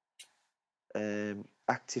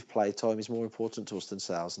 active play time is more important to us than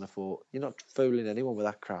sales. And I thought, you're not fooling anyone with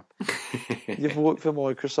that crap. You've worked for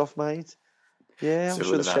Microsoft, mate. Yeah, I'm It's sure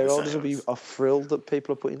all the about the shareholders will be sales. are thrilled that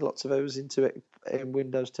people are putting lots of hours into it in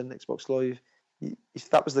Windows 10 and Xbox Live. If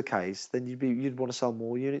that was the case, then you'd want to sell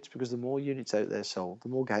more units, because the more units out there sold, the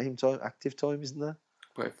more game time, active time, isn't there?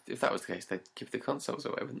 Well, if that was the case, they'd give the consoles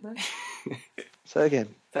away, wouldn't they? So again,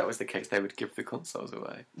 If that was the case, they would give the consoles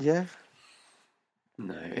away. yeah,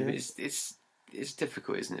 No, it's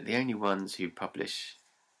difficult, isn't it? The only ones who publish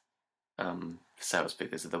sales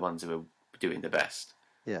figures are the ones who are doing the best.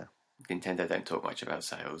 yeah. Nintendo don't talk much about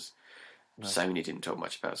sales. No. Sony didn't talk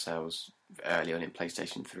much about sales early on in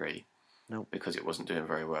PlayStation 3. No. Because it wasn't doing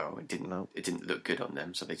very well. It didn't. No. It didn't look good on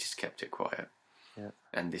them, so they just kept it quiet. Yeah.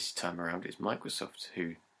 And this time around, it's Microsoft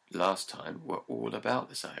who, last time, were all about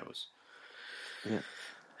the sales. Yeah.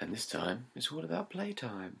 And this time, it's all about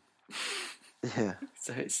playtime. Yeah.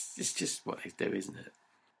 So it's just what they do, isn't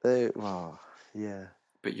it? Yeah.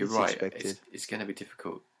 But you're It's right. expected. It's going to be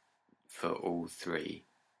difficult for all three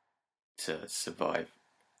to survive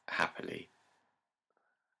happily.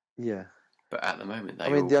 Yeah. But at the moment, they I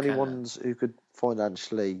mean, all the only can. ones who could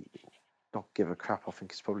financially not give a crap, I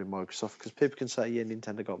think, is probably Microsoft, because people can say, yeah,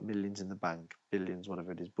 Nintendo got millions in the bank, billions,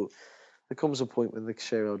 whatever it is, but there comes a point when the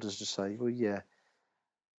shareholders just say, well, yeah,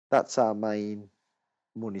 that's our main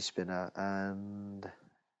money spinner, and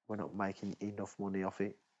we're not making enough money off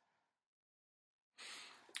it.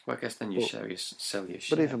 Well, I guess then you But- sell your shares.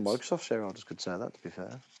 But even Microsoft shareholders could say that, to be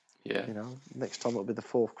fair. Yeah. You know, next time it'll be the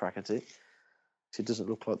fourth crack at it. 'Cause it doesn't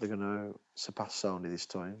look like they're going to surpass Sony this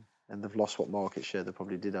time. And they've lost what market share they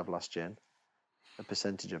probably did have last gen. A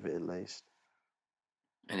percentage of it, at least.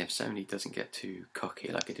 And if Sony doesn't get too cocky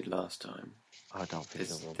like it did last time, I don't think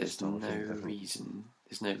they will. there's no reason.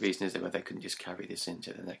 There's no reason, is there, why they couldn't just carry this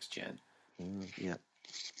into the next gen. Yeah,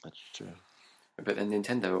 that's true. But then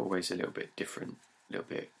Nintendo are always a little bit different, a little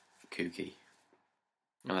bit kooky.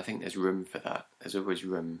 And I think there's room for that. There's always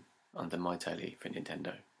room under my telly for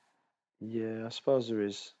Nintendo. Yeah, I suppose there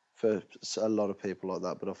is for a lot of people like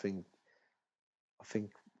that. But I think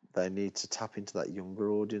they need to tap into that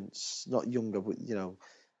younger audience. Not younger, but younger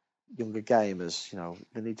gamers.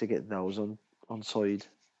 They need to get those on side.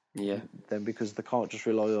 Yeah. Then, because they can't just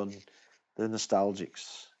rely on the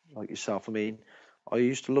nostalgics like yourself. I mean, I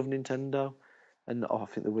used to love Nintendo, and I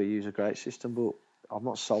think the Wii U is a great system, but I'm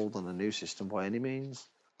not sold on a new system by any means.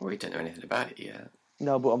 Well, you don't know anything about it yet.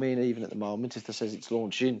 No, but I mean, even at the moment, if they says it's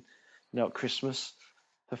launching, at Christmas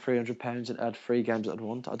for £300 and add 3 games that I'd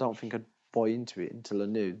want, I don't think I'd buy into it until I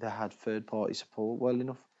knew they had third-party support well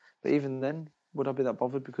enough. But even then, would I be that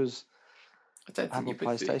bothered? Because I don't I have think a you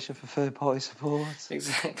would be. PlayStation for third-party support.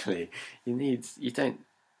 Exactly. You don't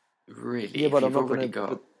really. Yeah, but if I'm you've not already gonna.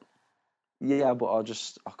 got. Yeah, but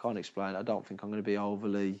I can't explain. I don't think I'm going to be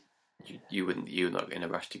overly. You're not in a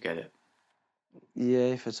rush to get it.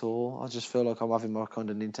 Yeah, if at all. I just feel like I'm having my kind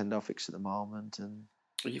of Nintendo fix at the moment, and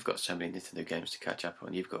Well, you've got so many Nintendo games to catch up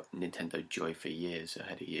on. You've got Nintendo Joy for years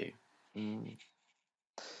ahead of you.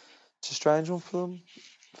 it's a strange one for them.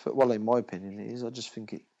 Well, in my opinion, it is. I just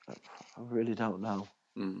think it. I really don't know.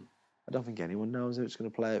 I don't think anyone knows how it's going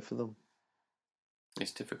to play out for them.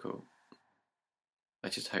 It's difficult. I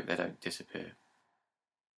just hope they don't disappear.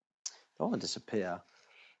 They won't disappear.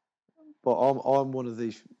 But I'm one of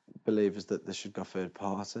these believers that they should go third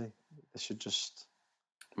party. They should just.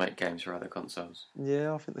 Make games for other consoles.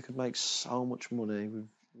 Yeah, I think they could make so much money with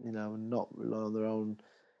and not rely on their own,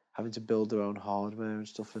 having to build their own hardware and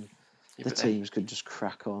stuff, and Yeah, the but teams could just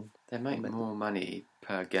crack on. They make I mean- more money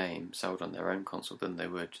per game sold on their own console than they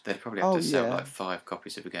would. They'd probably have Oh, to sell yeah. like 5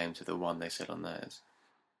 copies of a game to the one they sell on theirs.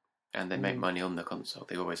 And they make money on the console.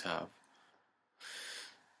 They always have.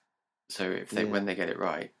 So when they get it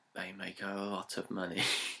right, they make a lot of money.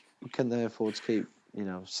 can they afford to keep,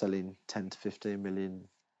 selling 10 to 15 million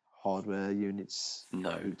hardware units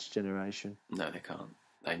No. each generation? No, they can't.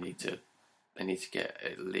 They need to get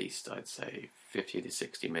at least, I'd say, 50 to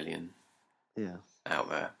 60 million out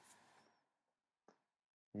there.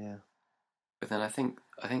 Yeah. But then I think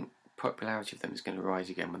popularity of them is going to rise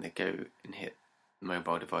again when they go and hit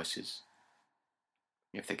mobile devices.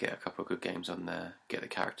 If they get a couple of good games on there, get the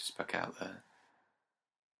characters back out there.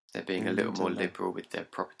 They're being a little more liberal with their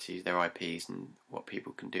properties, their IPs, and what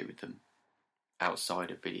people can do with them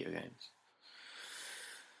outside of video games.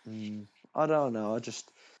 I don't know. It's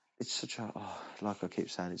such a, like I keep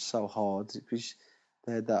saying, it's so hard because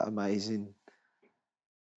they had that amazing,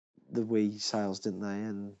 the Wii sales, didn't they?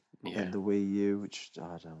 And then the Wii U, which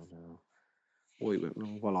I don't know. Why it went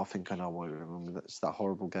wrong. Well, I think I know why it went wrong. That's that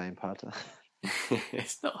horrible gamepad.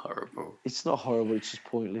 It's not horrible. It's not horrible. It's just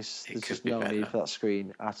pointless. There's just no need for that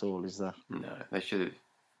screen at all, is there? No, they should have.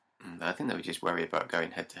 I think they were just worried about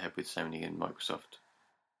going head to head with Sony and Microsoft.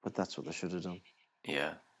 But that's what they should have done.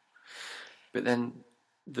 Yeah. But then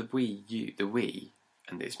the Wii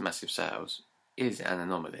and its massive sales is an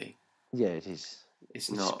anomaly. Yeah, it is.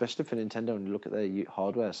 It's not, especially for Nintendo. When you look at their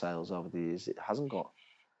hardware sales over the years, it hasn't got.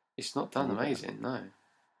 It's not done amazing, no.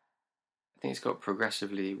 I think it's got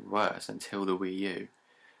progressively worse until the Wii U.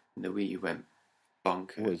 And the Wii U went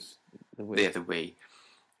bonkers. The Wii. The Wii.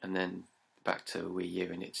 And then back to Wii U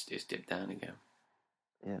and it's dipped down again.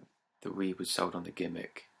 Yeah. The Wii was sold on the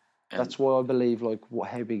gimmick. That's why I believe,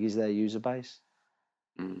 how big is their user base?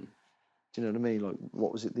 Mm. Do you know what I mean? Like,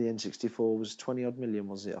 what was it? The N64 was 20 odd million,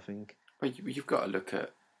 was it? I think. Well, you've got to look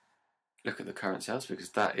at the current sales because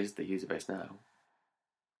that is the user base now.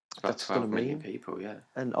 It's about 12 million people, yeah.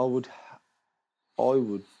 And I would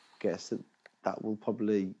guess that will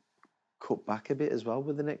probably cut back a bit as well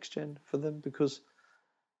with the next gen for them because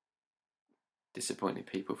disappointed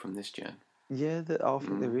people from this gen. Yeah, I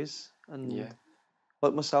think there is, and yeah,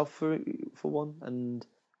 like myself for one, and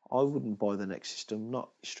I wouldn't buy the next system not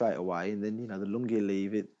straight away, and then the longer you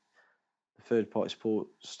leave it, the third party support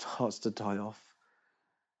starts to die off.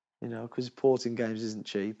 Because porting games isn't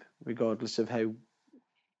cheap, regardless of how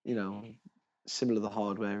similar the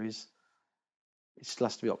hardware is. It still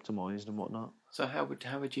has to be optimised and whatnot. So how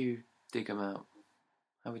would you dig them out?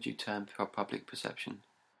 How would you turn public perception?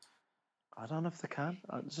 I don't know if they can.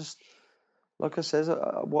 I just, like I said,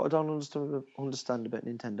 what I don't understand about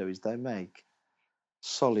Nintendo is they make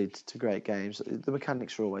solid to great games. The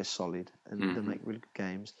mechanics are always solid, and they make really good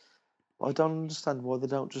games. But I don't understand why they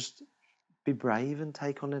don't just be brave and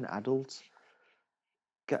take on an adult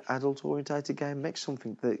orientated game. Make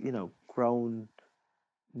something that grown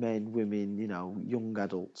men, women, young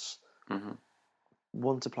adults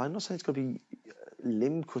want to play. I'm not saying it's got to be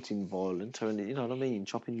limb cutting violent or anything, what I mean,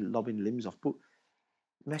 lobbing limbs off, but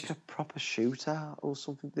make a proper shooter or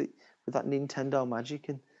something with that Nintendo magic.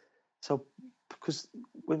 And so, because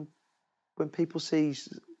when people see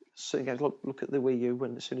certain games, look at the Wii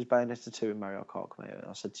U, as soon as Bayonetta 2 and Mario Kart came out,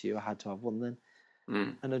 I said to you I had to have one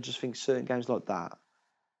then. And I just think certain games like that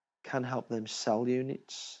can help them sell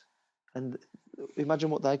units. And imagine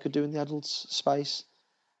what they could do in the adults space.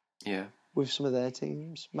 Yeah. With some of their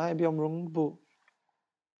teams. Maybe I'm wrong, but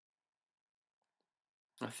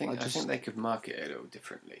I think they could market it a little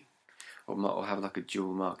differently, or have like a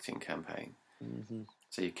dual marketing campaign.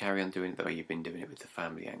 So you carry on doing it the way you've been doing it with the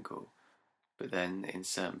family angle, but then in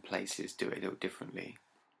certain places do it a little differently,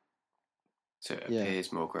 so it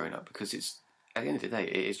appears more grown up. Because it's, at the end of the day,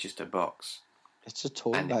 it is just a box. It's a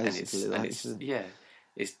toy, basically.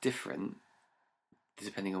 It's different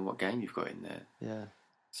depending on what game you've got in there. Yeah.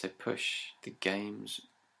 So push the games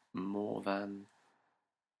more than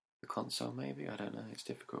the console, maybe? I don't know. It's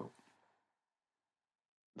difficult.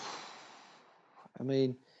 I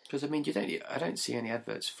mean, because I don't see any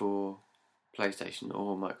adverts for PlayStation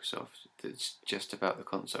or Microsoft that's just about the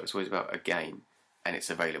console. It's always about a game, and it's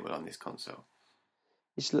available on this console.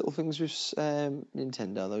 It's little things with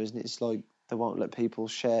Nintendo, though, isn't it? It's like they won't let people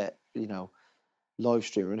share, live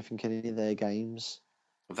stream or anything in any of their games.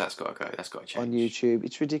 Well, that's got to go. That's got to change. On YouTube,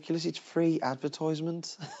 it's ridiculous. It's free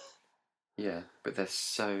advertisement. Yeah, but they're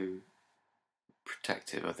so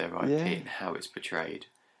protective of their IP and how it's portrayed,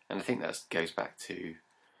 and I think that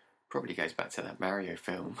probably goes back to that Mario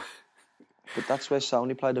film. But that's where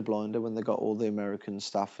Sony played a blinder when they got all the American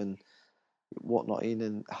stuff and whatnot in,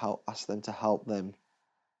 and asked them to help them,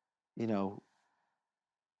 make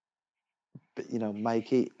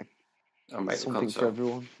it something for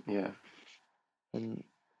everyone. Yeah, and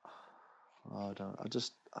I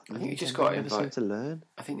think you just got to invite. To learn.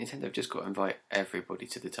 I think Nintendo have just got to invite everybody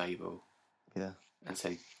to the table. Yeah. And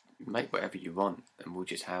say, make whatever you want, and we'll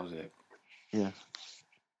just house it. Yeah.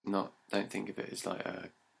 Don't think of it as like a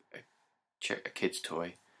kid's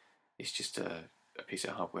toy. It's just a piece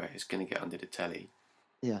of hardware. It's going to get under the telly.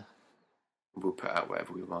 Yeah. We'll put out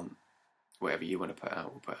whatever we want. Whatever you want to put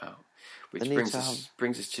out, we'll put out. Which They need brings to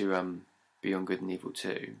us to Beyond Good and Evil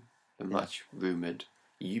 2, the much rumoured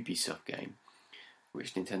Ubisoft game,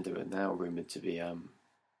 which Nintendo are now rumoured to be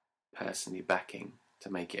personally backing to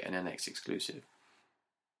make it an NX exclusive.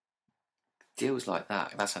 Deals like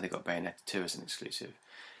that, that's how they got Bayonetta 2 as an exclusive.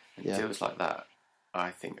 And deals like that, I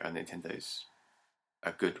think, are Nintendo's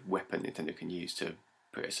a good weapon Nintendo can use to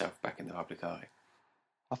put itself back in the public eye.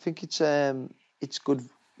 I think it's good,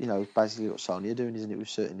 basically what Sony are doing, isn't it, with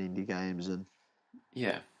certain indie games and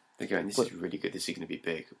yeah, they're going, this is really good, this is going to be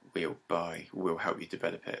big, we'll help you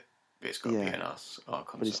develop it, but it's got to be in our console.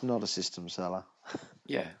 But it's not a system seller.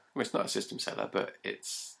 Yeah, well, it's not a system seller, but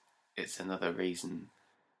it's another reason,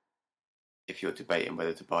 if you're debating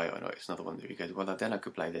whether to buy it or not, it's another one that you go, well, then I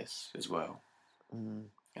could play this as well.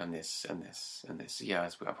 And this and this and this. Yeah,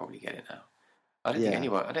 I'll probably get it now. I don't think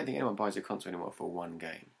anyone buys a console anymore for one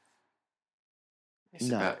game.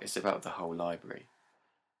 It's about the whole library.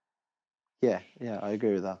 Yeah, I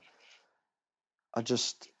agree with that. I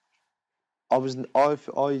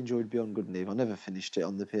enjoyed Beyond Good and Evil. I never finished it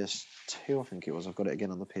on the PS2, I think it was. I've got it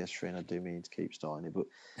again on the PS3 and I do mean to keep starting it, but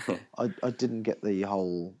I didn't get the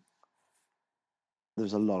whole. There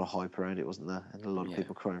was a lot of hype around it, wasn't there? And a lot of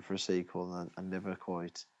people crying for a sequel, and I never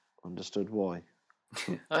quite understood why.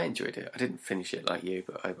 I enjoyed it. I didn't finish it like you,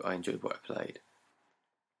 but I enjoyed what I played.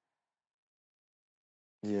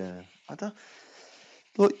 Yeah, I don't.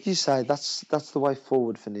 Look, you say that's the way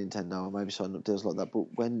forward for Nintendo, or maybe signing up deals like that. But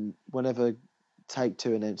whenever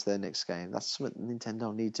Take-Two announce their next game, that's something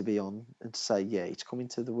Nintendo need to be on and to say, yeah, it's coming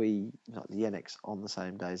to the Wii, like the NX, on the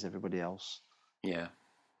same day as everybody else. Yeah,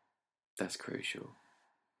 that's crucial.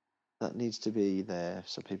 That needs to be there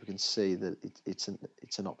so people can see that it's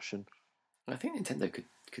an option. I think Nintendo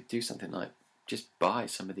could do something like just buy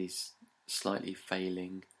some of these slightly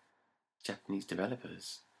failing Japanese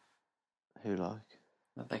developers. Who like?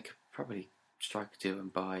 They could probably strike a deal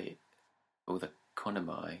and buy all the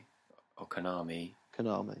Konami or Konami.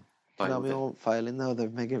 Konami aren't failing though; they're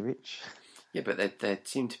mega rich. Yeah, but they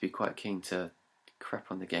seem to be quite keen to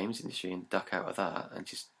crap on the games industry and duck out of that and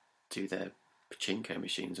just do their pachinko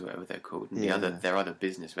machines or whatever they're called, and their other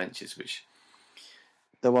business ventures, which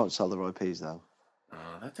they won't sell their IPs though.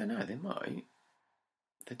 I don't know. They might.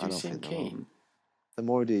 They do seem keen. They're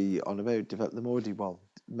already on about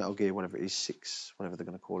Metal Gear, whatever it is, 6, whatever they're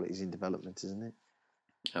going to call it, is in development, isn't it?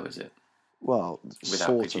 Oh, is it? Well, without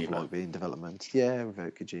sort Kojima. of like being in development. Yeah,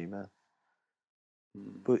 without Kojima.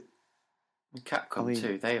 But Capcom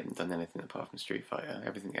too. They haven't done anything apart from Street Fighter.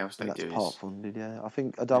 Everything else they do is part funded. Yeah, I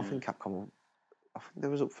don't think Capcom. I think there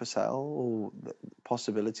was up for sale or the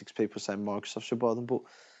possibility because people saying Microsoft should buy them, but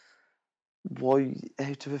why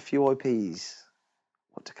out of a few IPs,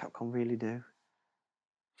 what do Capcom really do?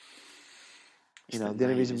 The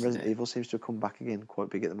only reason Resident Evil seems to have come back again quite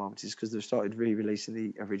big at the moment is because they've started re-releasing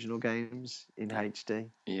the original games in HD.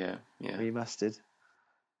 Yeah. Remastered.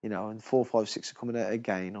 And 4, 5, 6 are coming out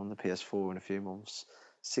again on the PS4 in a few months.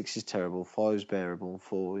 6 is terrible, 5's bearable,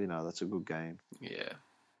 4, that's a good game. Yeah.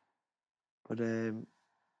 But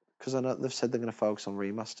because I know they've said they're going to focus on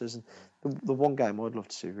remasters, and the one game I'd love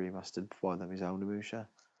to see remastered by them is Onimusha.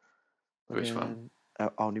 Which one?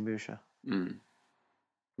 Onimusha.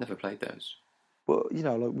 Never played those. But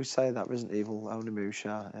like we say that Resident Evil,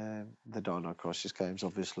 Onimusha, the Dino Crisis games,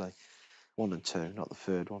 obviously 1 and 2, not the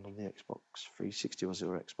third one on the Xbox 360 was it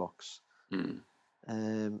or Xbox.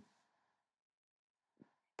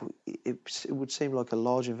 But it would seem like a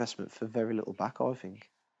large investment for very little back, I think.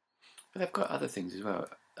 But they've got other things as well.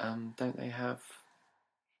 Don't they have?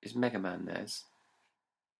 Is Mega Man theirs?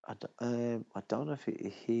 I don't know if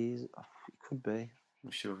it is. It could be.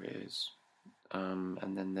 I'm sure it is.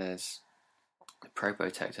 And then there's the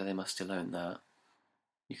Probotector. They must still own that.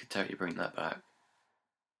 You could totally bring that back.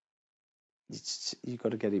 You've got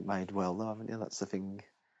to get it made well, though, haven't you? That's the thing.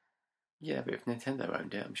 Yeah, but if Nintendo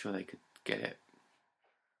owned it, I'm sure they could get it.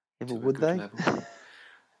 Yeah, but would they?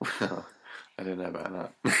 Well, I don't know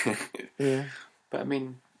about that. Yeah. But I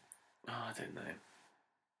mean, I don't know.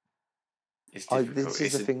 It's difficult. This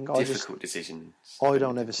is the thing. Difficult decision. I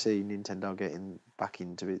don't ever see Nintendo getting back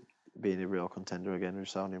into it, being a real contender again with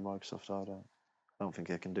Sony and Microsoft. I don't think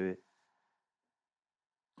they can do it.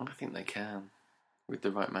 I think they can, with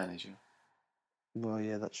the right manager. Well,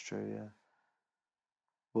 yeah, that's true. Yeah.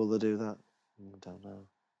 Will they do that? I don't know.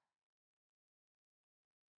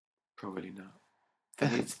 Probably not.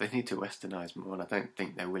 They need to westernise more, and I don't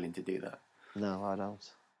think they're willing to do that. No, I don't.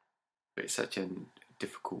 But it's such a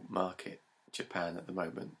difficult market, Japan, at the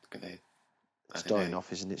moment. It's dying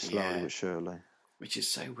off, isn't it? Slowly but surely. Which is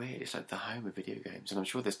so weird. It's like the home of video games, and I'm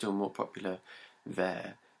sure they're still more popular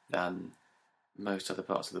there than most other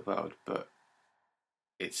parts of the world, but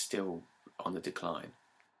it's still on the decline.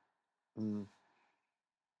 Mm.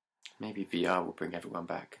 Maybe VR will bring everyone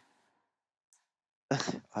back.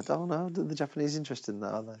 I don't know. Are the Japanese interested in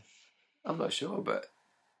that, are they? I'm not sure, but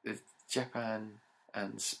Japan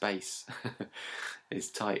and space is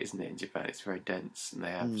tight, isn't it? In Japan, it's very dense, and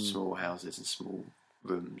they have small houses and small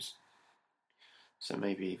rooms. So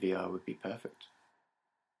maybe VR would be perfect.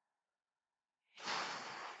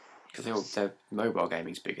 Because their mobile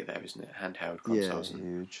gaming's bigger there, isn't it? Handheld consoles. Yeah,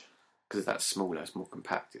 huge. Because that's smaller, it's more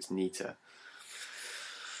compact, it's neater.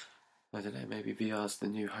 I don't know, maybe VR's the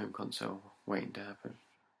new home console waiting to happen.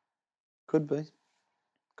 Could be.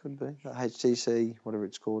 That HTC, whatever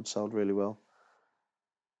it's called, sold really well.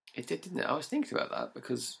 It did, didn't it? I was thinking about that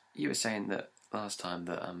because you were saying that last time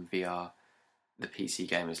that VR, the PC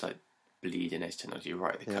game is like bleeding edge technology,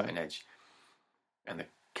 right at the cutting edge. And the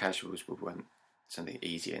casuals would want something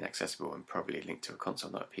easy and accessible and probably linked to a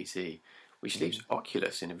console, not a PC, which leaves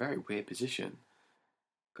Oculus in a very weird position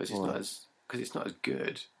because it's not as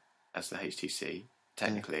good as the HTC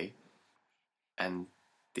technically, and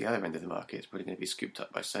the other end of the market is probably going to be scooped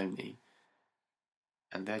up by Sony,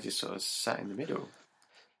 and they're just sort of sat in the middle.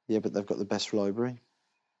 Yeah, but they've got the best library.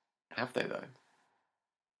 Have they though?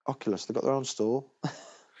 Oculus, they've got their own store.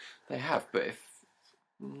 They have, but if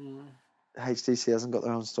HTC hasn't got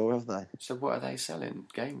their own store, have they? So what are they selling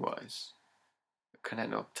game-wise? Can it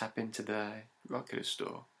not tap into the Oculus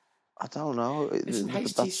store? I don't know. Isn't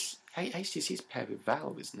HTC's paired with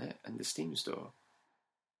Valve, isn't it? And the Steam store?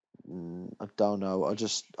 I don't know.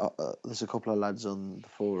 There's a couple of lads on the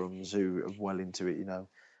forums who are well into it,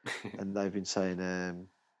 and they've been saying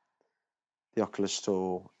the Oculus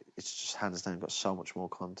store, it's just hands down got so much more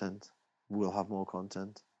content. We'll have more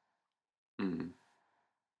content. I'm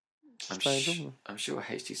sure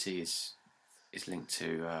HTC is linked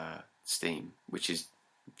to Steam, which is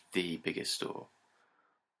the biggest store.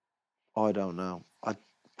 I don't know. I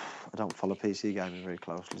don't follow PC gaming very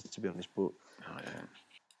closely, to be honest, but I don't.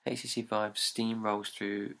 HTC Vive Steam rolls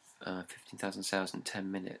through 15,000 sales in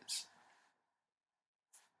 10 minutes.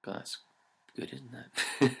 God, that's good, isn't it?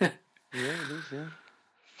 Yeah, it is, yeah.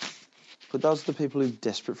 But those are the people who are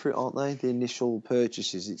desperate for it, aren't they? The initial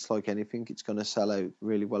purchases, it's like anything, it's going to sell out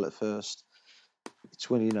really well at first. It's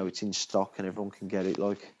when it's in stock and everyone can get it.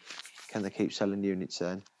 Like, can they keep selling units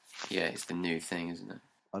then? Yeah, it's the new thing, isn't it?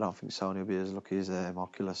 I don't think Sony will be as lucky as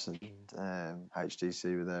Oculus and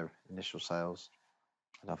HTC with their initial sales.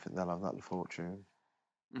 I don't think they'll have that fortune.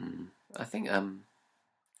 I think I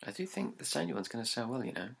do think the Sony one's going to sell well,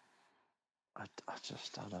 I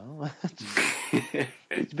just don't know.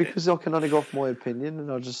 It's because I can only go off my opinion, and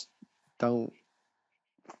I just don't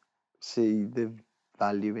see the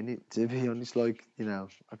value in it, to be honest. Like,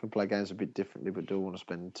 I can play games a bit differently, but do I want to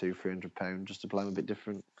spend £200-300 just to play them a bit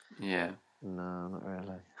different? Yeah. No, not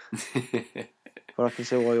really. But I can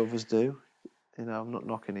see why others do. I'm not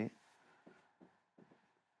knocking it.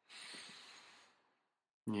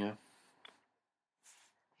 Yeah.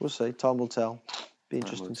 We'll see. Time will tell. Be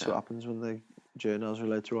interesting to see what happens when the journals are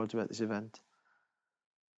allowed to write about this event.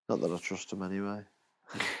 Not that I trust them anyway.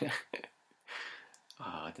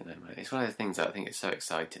 I don't know, mate. It's one of those things that I think it's so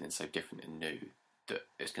exciting and so different and new that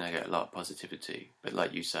it's going to get a lot of positivity. But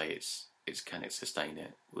like you say, can it sustain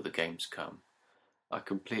it? Will the games come? I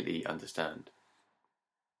completely understand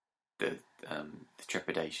the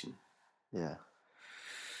trepidation. Yeah.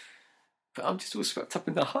 But I'm just all swept up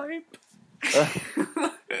in the hype.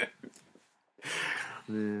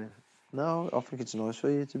 Yeah. No, I think it's nice for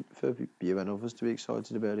you and others to be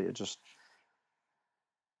excited about it.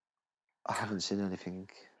 I haven't seen anything.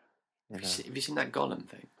 Have you seen that Gollum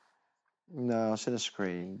thing? No, I've seen a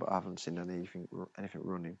screen, but I haven't seen anything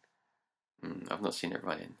running. I've not seen it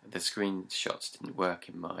running. The screenshots didn't work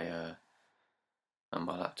in my on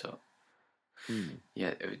my laptop.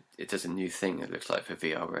 Yeah, it does a new thing that looks like for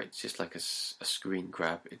VR, where it's just like a screen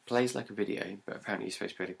grab. It plays like a video, but apparently you're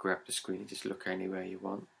supposed to be able to grab the screen and just look anywhere you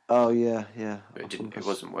want. Oh yeah. But it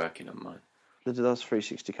wasn't working on mine. They do those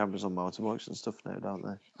 360 cameras on motorbikes and stuff now, don't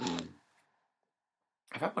they?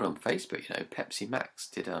 I've had one on Facebook. Pepsi Max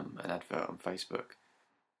did an advert on Facebook,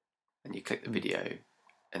 and you click the video,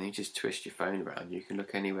 and you just twist your phone around. You can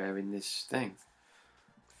look anywhere in this thing.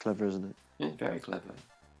 Clever, isn't it? Yeah, very clever.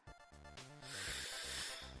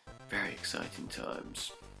 Very exciting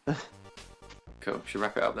times. Cool. Should we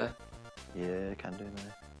wrap it up there? Yeah, can do,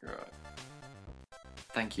 mate. Right.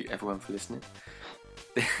 Thank you, everyone, for listening.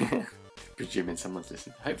 Presuming someone's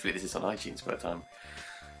listening. Hopefully this is on iTunes by the time.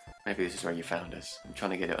 Maybe this is where you found us. I'm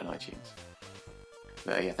trying to get it on iTunes.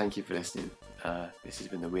 But yeah, thank you for listening. This has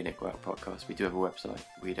been the We Don't Go Out podcast. We do have a website,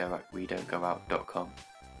 wedon'tgoout.com.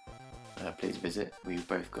 Please visit. We've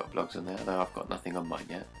both got blogs on there, though I've got nothing on mine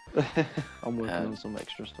yet. I'm working on some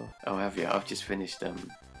extra stuff. Oh, have you? I've just finished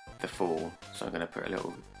The Fall, so I'm going to put a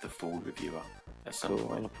little The Fall review up at some Cool, I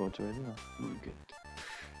point. look forward to reading that.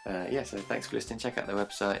 Good. Yeah, so thanks for listening. Check out the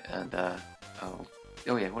website, and I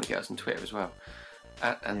want to get us on Twitter as well.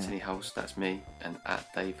 At Anthony Hulse, that's me, and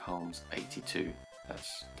at Dave Holmes 82,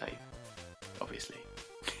 that's Dave, obviously.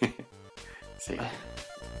 See you.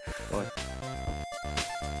 Bye.